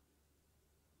out.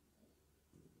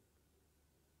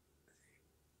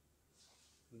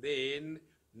 Then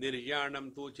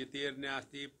niryanam tu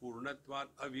chitirnyasti purnatvat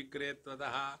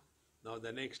avikretvataha. Now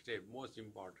the next step, most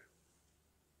important.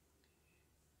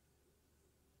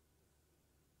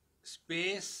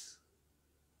 Space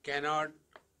cannot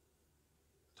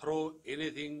throw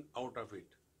anything out of it.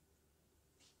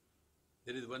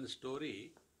 There is one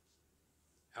story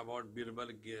about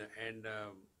Birbal and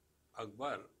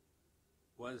Akbar.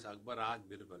 Once Akbar asked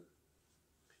Birbal,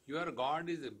 "Your God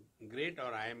is great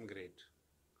or I am great?"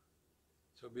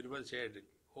 So Birbal said,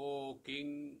 "Oh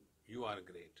king, you are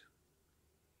great."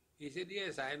 He said,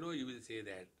 "Yes, I know you will say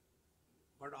that.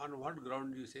 But on what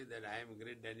ground you say that I am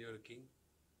great than your king,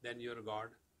 than your God?"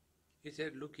 He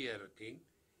said, "Look here, king.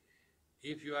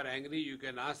 If you are angry, you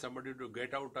can ask somebody to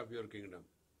get out of your kingdom.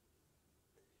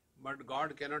 But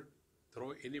God cannot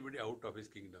throw anybody out of his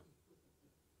kingdom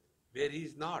where he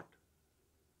is not.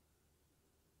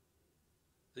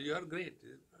 So you are great.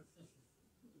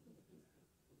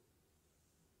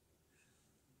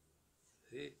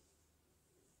 See?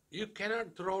 You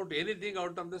cannot throw out anything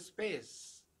out of the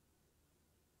space.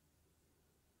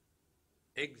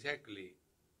 Exactly.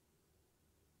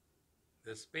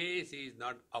 The space is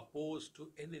not opposed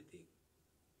to anything.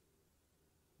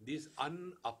 This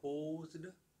unopposed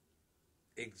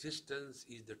existence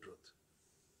is the truth.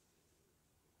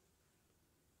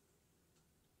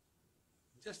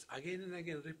 Just again and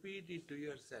again repeat it to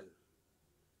yourself.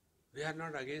 We are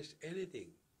not against anything.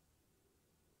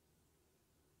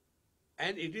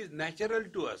 And it is natural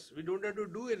to us. We don't have to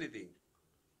do anything.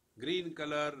 Green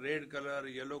color, red color,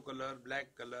 yellow color,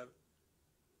 black color.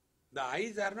 The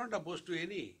eyes are not opposed to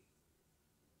any.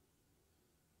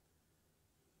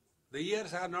 The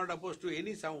ears are not opposed to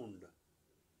any sound.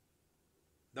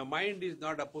 The mind is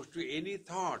not opposed to any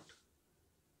thought.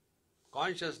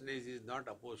 Consciousness is not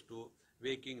opposed to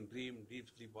waking, dream, deep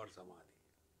sleep or samadhi.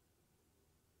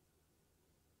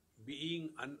 Being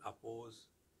unopposed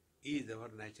is our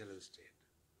natural state.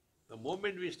 The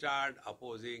moment we start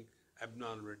opposing,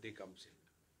 abnormality comes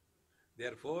in.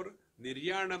 Therefore,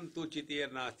 niryanam tu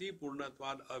chitir nasti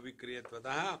purnatvad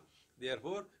avikriyatvatah.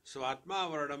 Therefore, svatma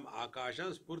varadam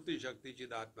akasham spurti shakti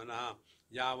chidatmanaha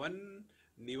yavan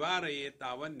nivaraye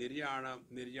tavan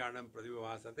niryanam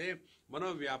pradivasate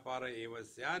manovyapara eva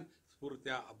syad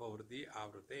spurtya apavrti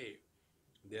avrate.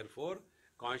 Therefore,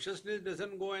 consciousness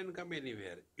doesn't go and come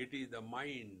anywhere. It is the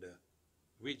mind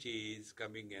which is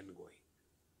coming and going.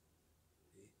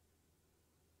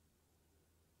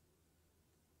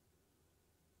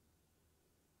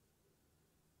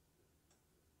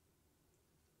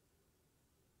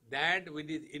 That which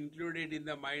is included in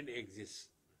the mind exists.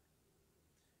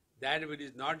 That which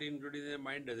is not included in the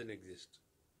mind doesn't exist.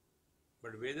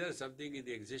 But whether something is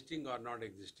existing or not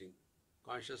existing,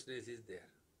 consciousness is there.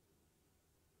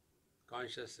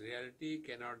 Conscious reality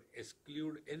cannot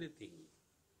exclude anything.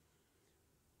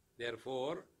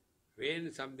 Therefore,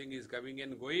 when something is coming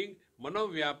and going,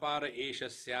 manovyapara esha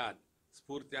syad,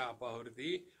 spurtya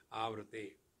apavriti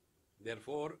avrate.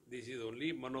 Therefore, this is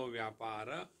only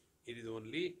manovyapara. It is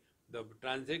only the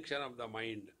transaction of the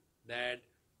mind, that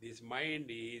this mind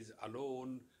is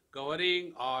alone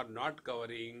covering or not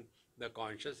covering the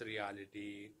conscious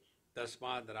reality.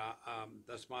 Tasmad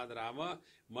Rama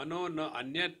mano na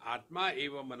anyat atma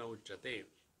eva mano uchate.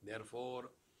 Therefore,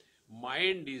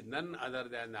 mind is none other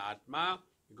than the Atma,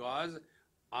 because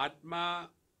Atma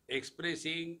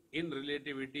expressing in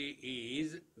relativity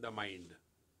is the mind.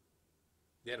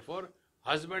 Therefore,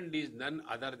 husband is none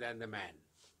other than the man.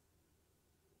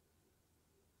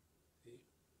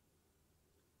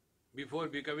 Before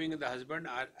becoming the husband,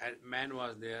 a man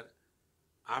was there.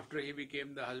 After he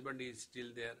became the husband, he is still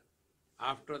there.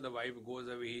 After the wife goes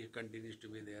away, he continues to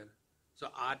be there. So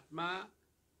Atma,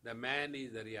 the man,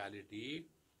 is the reality,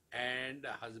 and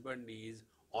the husband is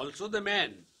also the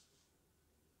man.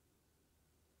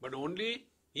 But only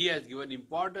he has given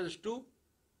importance to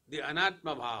the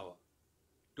Anatma Bhava,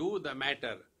 to the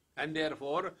matter. And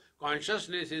therefore,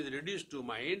 consciousness is reduced to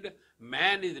mind,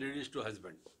 man is reduced to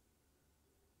husband.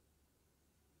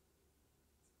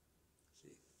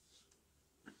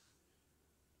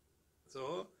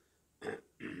 So,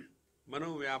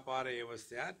 mano vyapara eva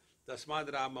syat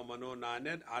tasmad rama mano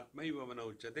nanyat atmaiva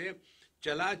mano uchate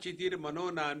chala chitir mano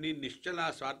nani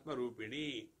nischala swatma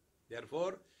rupini.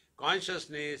 Therefore,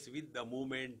 consciousness with the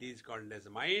movement is called as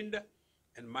mind,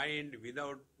 and mind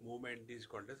without movement is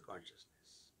called as consciousness.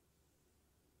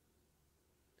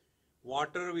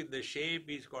 Water with the shape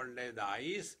is called as the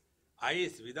ice,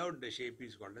 ice without the shape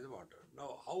is called as water.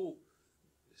 Now, how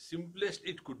simplest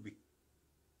it could be.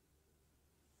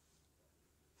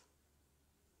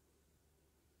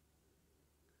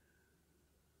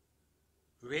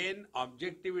 When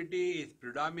objectivity is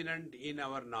predominant in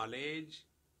our knowledge,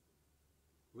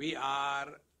 we are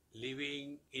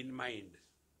living in mind.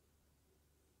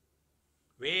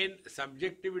 When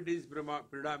subjectivity is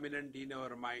predominant in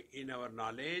our mind, in our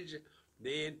knowledge,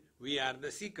 then we are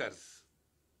the seekers.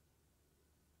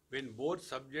 When both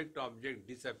subject and object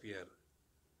disappear,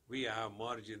 we have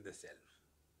merged in the self.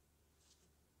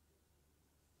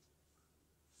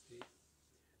 See?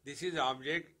 This is the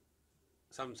object,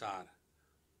 samsara.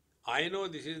 I know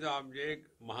this is the object,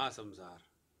 Mahasamsar.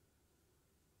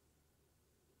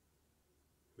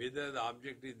 Whether the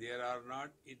object is there or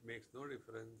not, it makes no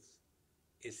difference.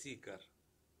 A seeker.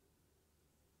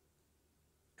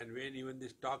 And when even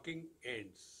this talking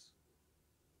ends,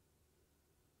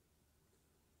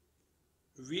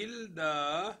 will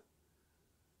the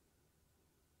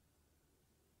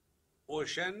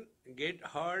ocean get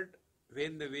hurt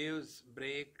when the waves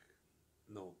break?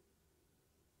 No.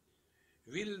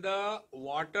 Will the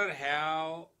water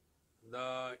have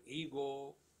the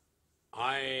ego,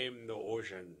 I am the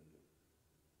ocean?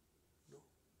 No.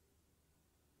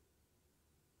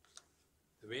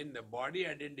 When the body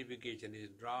identification is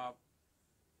dropped,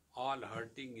 all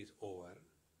hurting is over.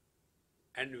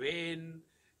 And when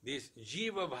this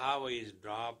Jiva Bhava is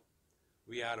dropped,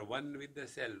 we are one with the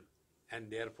self. And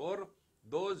therefore,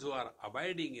 those who are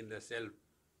abiding in the self,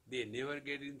 they never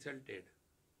get insulted.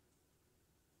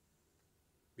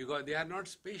 Because they are not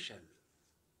special.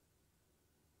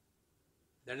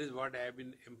 That is what I have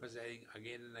been emphasizing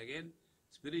again and again.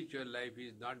 Spiritual life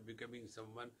is not becoming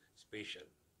someone special.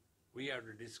 We have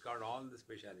to discard all the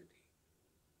speciality.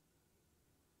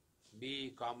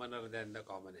 Be commoner than the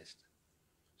commonest.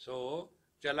 So,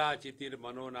 चला चितिर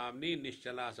मनो नामनी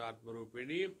निश्चला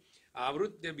स्वात्मरूपिणी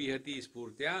आवृत्य बिहति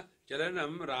स्फूर्त्या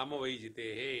चलनम राम वै जिते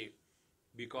है.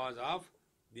 Because of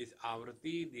this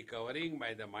avriti, the covering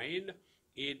by the mind,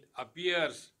 it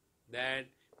appears that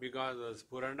because of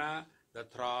Spurana, the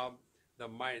throb, the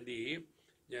mind, the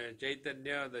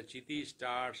Chaitanya, the Chiti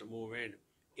starts movement.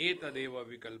 Etadeva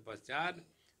vikalpasyad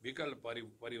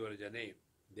vikalparivarjane.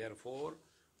 Therefore,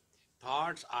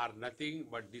 thoughts are nothing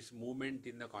but this movement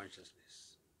in the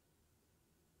consciousness.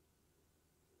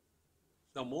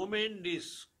 The moment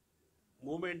this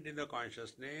movement in the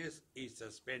consciousness is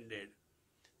suspended,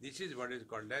 this is what is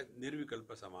called as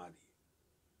nirvikalpa samadhi.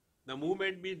 The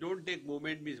movement means, don't take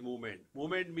movement means movement.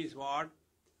 Movement means what?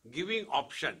 Giving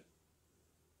option.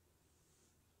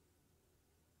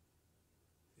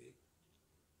 See?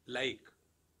 Like,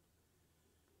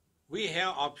 we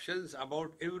have options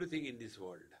about everything in this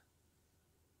world.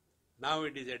 Now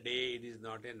it is a day, it is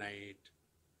not a night.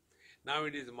 Now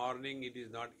it is morning, it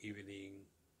is not evening.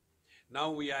 Now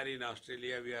we are in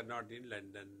Australia, we are not in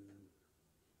London.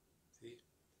 See?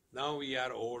 Now we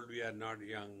are old, we are not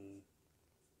young.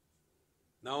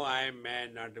 Now I am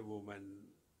man, not a woman.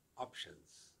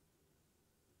 Options.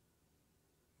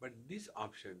 But this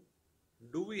option,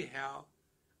 do we have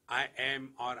I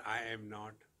am or I am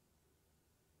not?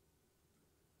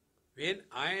 When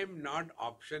I am not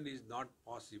option is not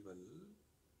possible,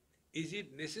 is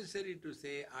it necessary to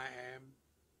say I am?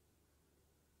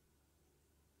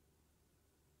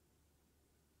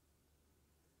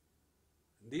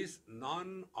 This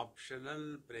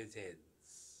non-optional presence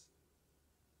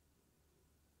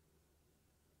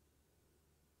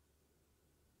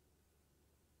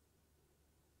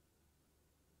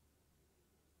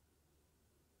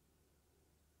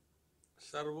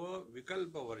sarva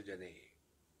vikalpa varjane.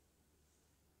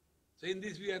 So in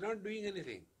this we are not doing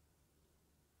anything.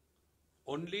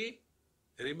 Only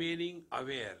remaining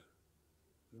aware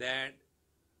that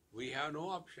we have no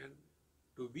option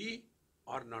to be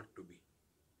or not to be.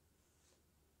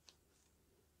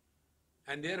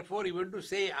 And therefore even to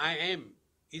say I am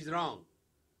is wrong.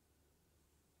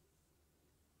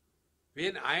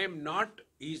 When I am not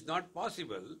is not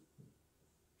possible,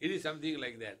 it is something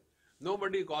like that.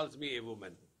 Nobody calls me a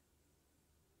woman.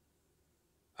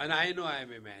 And I know I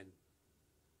am a man.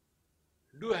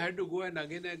 Do I have to go and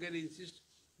again insist?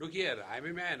 Look here, I am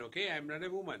a man, okay? I am not a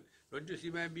woman. Don't you see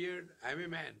my beard? I am a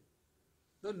man.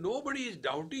 No, nobody is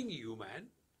doubting you, man.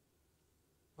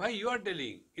 Why you are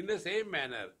telling? In the same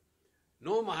manner,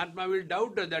 no Mahatma will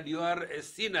doubt that you are a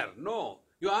sinner. No,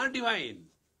 you are divine.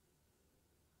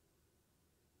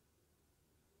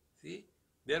 See?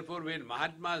 Therefore, when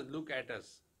Mahatmas look at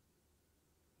us,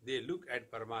 they look at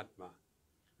Paramatma.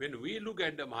 When we look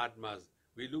at the Mahatmas,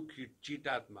 we look at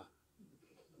Chitatma.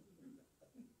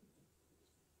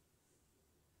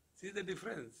 See the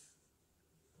difference?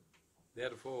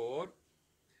 Therefore,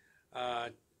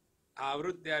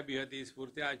 आवृत्या बिहति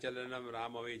स्फूर्त्या चलनम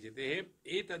रामवे चिते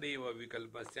एतदेव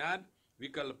विकल्पस्यात्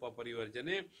विकल्प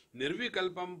परिवर्जने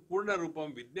निर्विकल्पम पूर्ण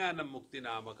रूपम विज्ञानम मुक्ति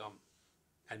नामकम.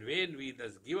 And when we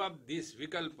thus give up this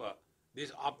vikalpa,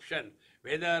 this option,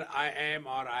 whether I am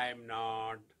or I am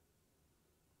not,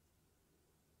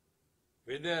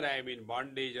 whether I am in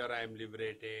bondage or I am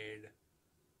liberated,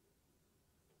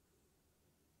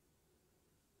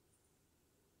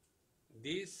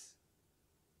 this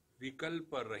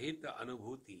vikalpa rahita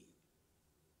anubhuti,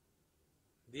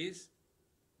 this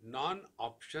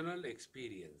non-optional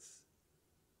experience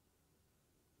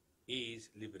is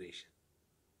liberation.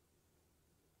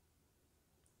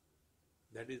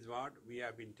 That is what we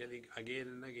have been telling again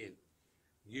and again.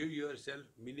 Give yourself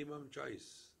minimum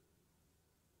choice.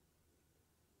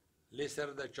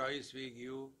 Lesser the choice we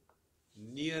give,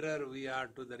 nearer we are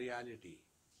to the reality.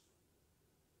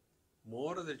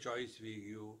 More the choice we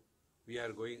give, we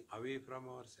are going away from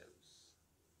ourselves.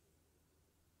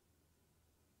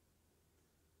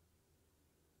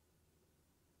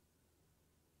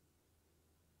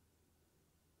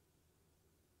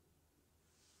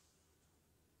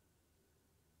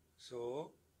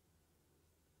 So,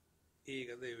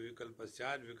 ekade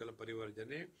vikalpasyad vikalpa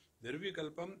parivarjane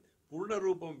nirvikalpam purna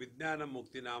rupam vijnanam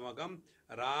mukti namakam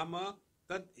rama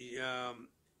tat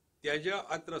tyaja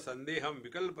atra sandeham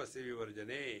vikalpasya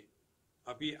vivarjane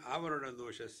api avarana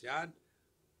dosha syad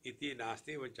iti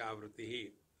naste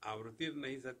vachavrutihi avrutir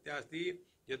nahi satyasti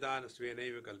yadana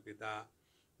svenaiva kalpita.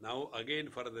 Now again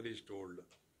further is told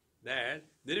that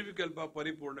nirvikalpa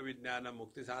paripurna vijnana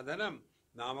mukti sadhanam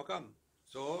namakam.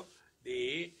 So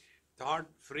the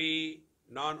thought-free,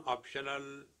 non-optional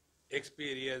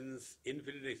experience,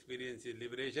 infinite experience is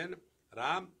liberation.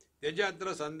 Ram,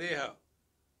 Tejatra Sandeha.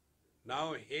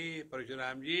 Now, hey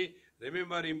Parshuramji,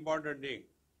 remember important thing.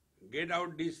 Get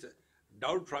out this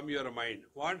doubt from your mind.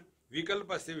 What?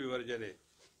 Vikalpasya vivarjane.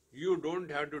 You don't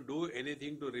have to do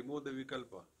anything to remove the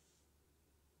vikalpa.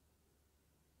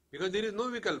 Because there is no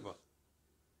vikalpa.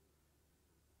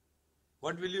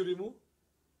 What will you remove?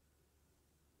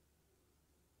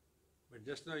 But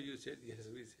just now you said, yes,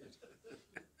 we said.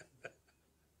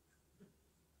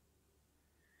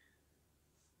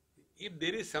 If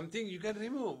there is something you can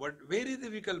remove, but where is the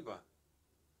vikalpa?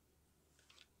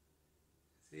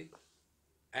 See?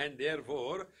 And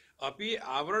therefore, api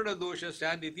avarana dosha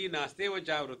saditi nasteva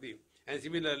chavruti. And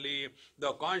similarly,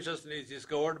 the consciousness is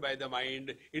covered by the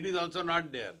mind, it is also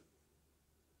not there.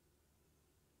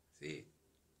 See?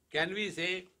 Can we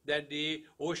say that the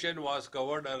ocean was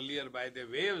covered earlier by the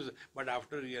waves, but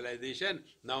after realization,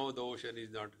 now the ocean is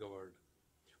not covered?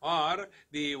 Or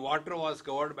the water was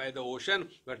covered by the ocean,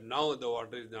 but now the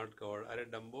water is not covered. Are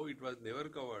Dumbo, it was never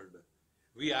covered.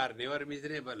 We are never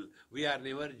miserable. We are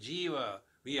never jiva.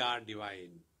 We are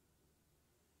divine.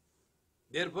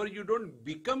 Therefore, you don't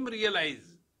become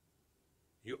realize.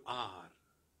 You are.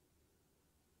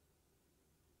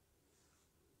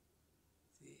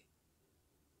 See?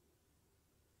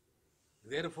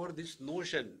 Therefore, this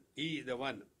notion is the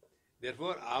one.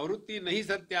 Therefore, avrutti nahi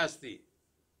satyasti.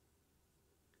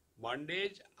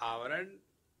 Bondage, avaran,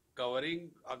 covering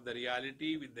of the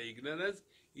reality with the ignorance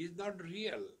is not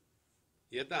real.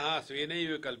 Yataha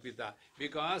svenaiva kalpita.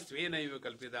 Because svenaiva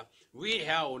kalpita, we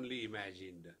have only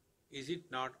imagined. Is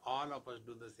it not all of us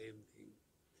do the same thing?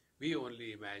 We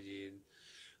only imagine,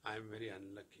 I am very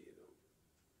unlucky,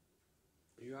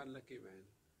 You are lucky, man.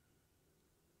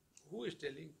 Who is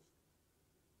telling?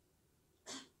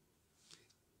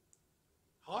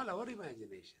 All our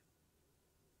imagination.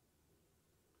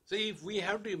 So if we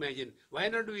have to imagine, why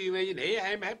not we imagine, hey,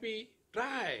 I am happy,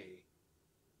 try.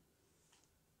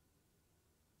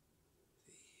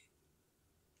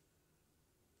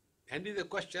 And it is a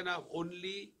question of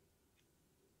only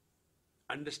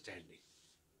understanding.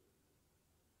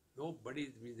 Nobody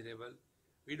is miserable.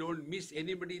 We don't miss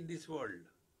anybody in this world.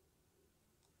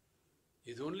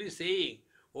 He's only saying,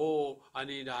 oh,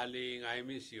 Ani darling, I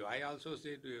miss you. I also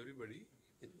say to everybody,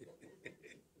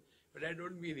 but I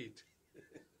don't mean it.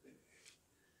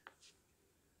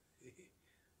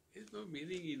 There's no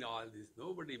meaning in all this.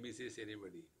 Nobody misses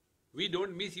anybody. We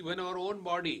don't miss even our own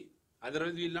body.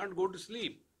 Otherwise we will not go to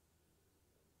sleep.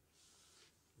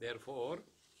 Therefore,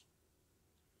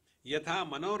 yatha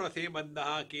manorathe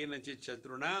baddha kenachit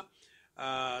chatruna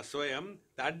swayam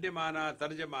tadyamana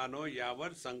tarjamano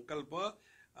yavar sankalpa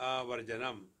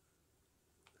varjanam.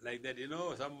 Like that,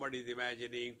 somebody is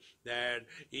imagining that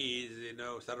he is,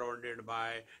 surrounded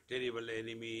by terrible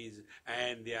enemies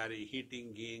and they are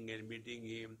hitting him and beating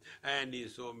him and he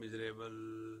is so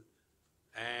miserable,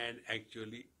 and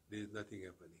actually there is nothing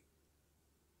happening.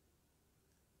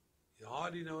 It's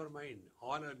all in our mind,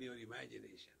 all in your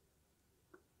imagination.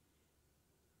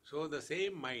 So the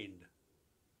same mind,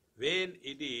 when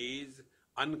it is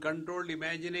uncontrolled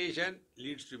imagination,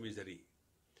 leads to misery.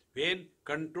 When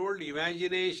controlled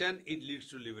imagination, it leads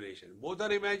to liberation. Both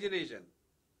are imagination.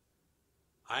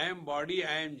 I am body,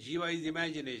 I am jiva is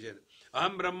imagination.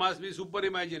 Aham brahmasmi super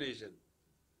imagination.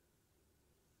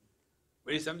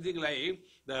 But it's something like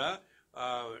the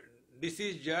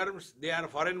disease germs, they are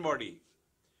foreign body.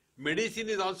 Medicine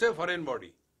is also a foreign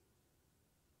body.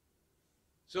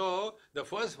 So the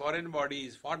first foreign body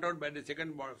is fought out by the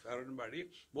second foreign body.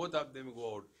 Both of them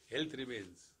go out. Health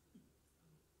remains.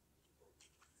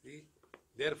 See?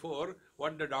 Therefore,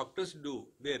 what the doctors do,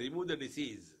 they remove the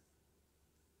disease.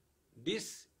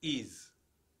 Dis-ease.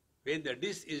 When the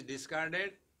dis is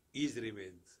discarded, ease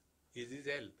remains. Ease is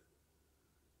health.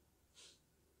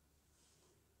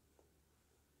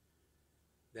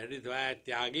 That is why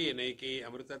tyagi naiki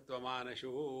amritatva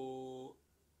manashu.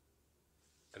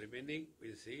 Remaining,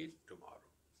 we'll see it tomorrow.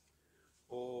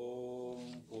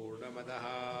 Om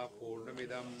Purnamadaha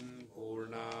Purnamidam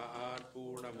Purnat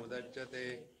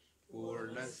Purnamudachyate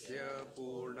Purnasya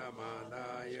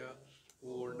Purnamadaya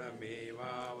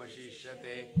Purnameva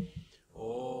Vashishyate.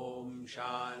 Om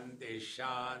Shanti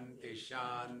Shanti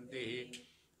Shanti.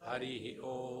 Harihi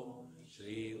Om.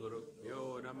 Shri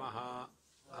Gurubhyo Namaha.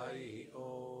 Harihi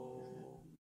Om.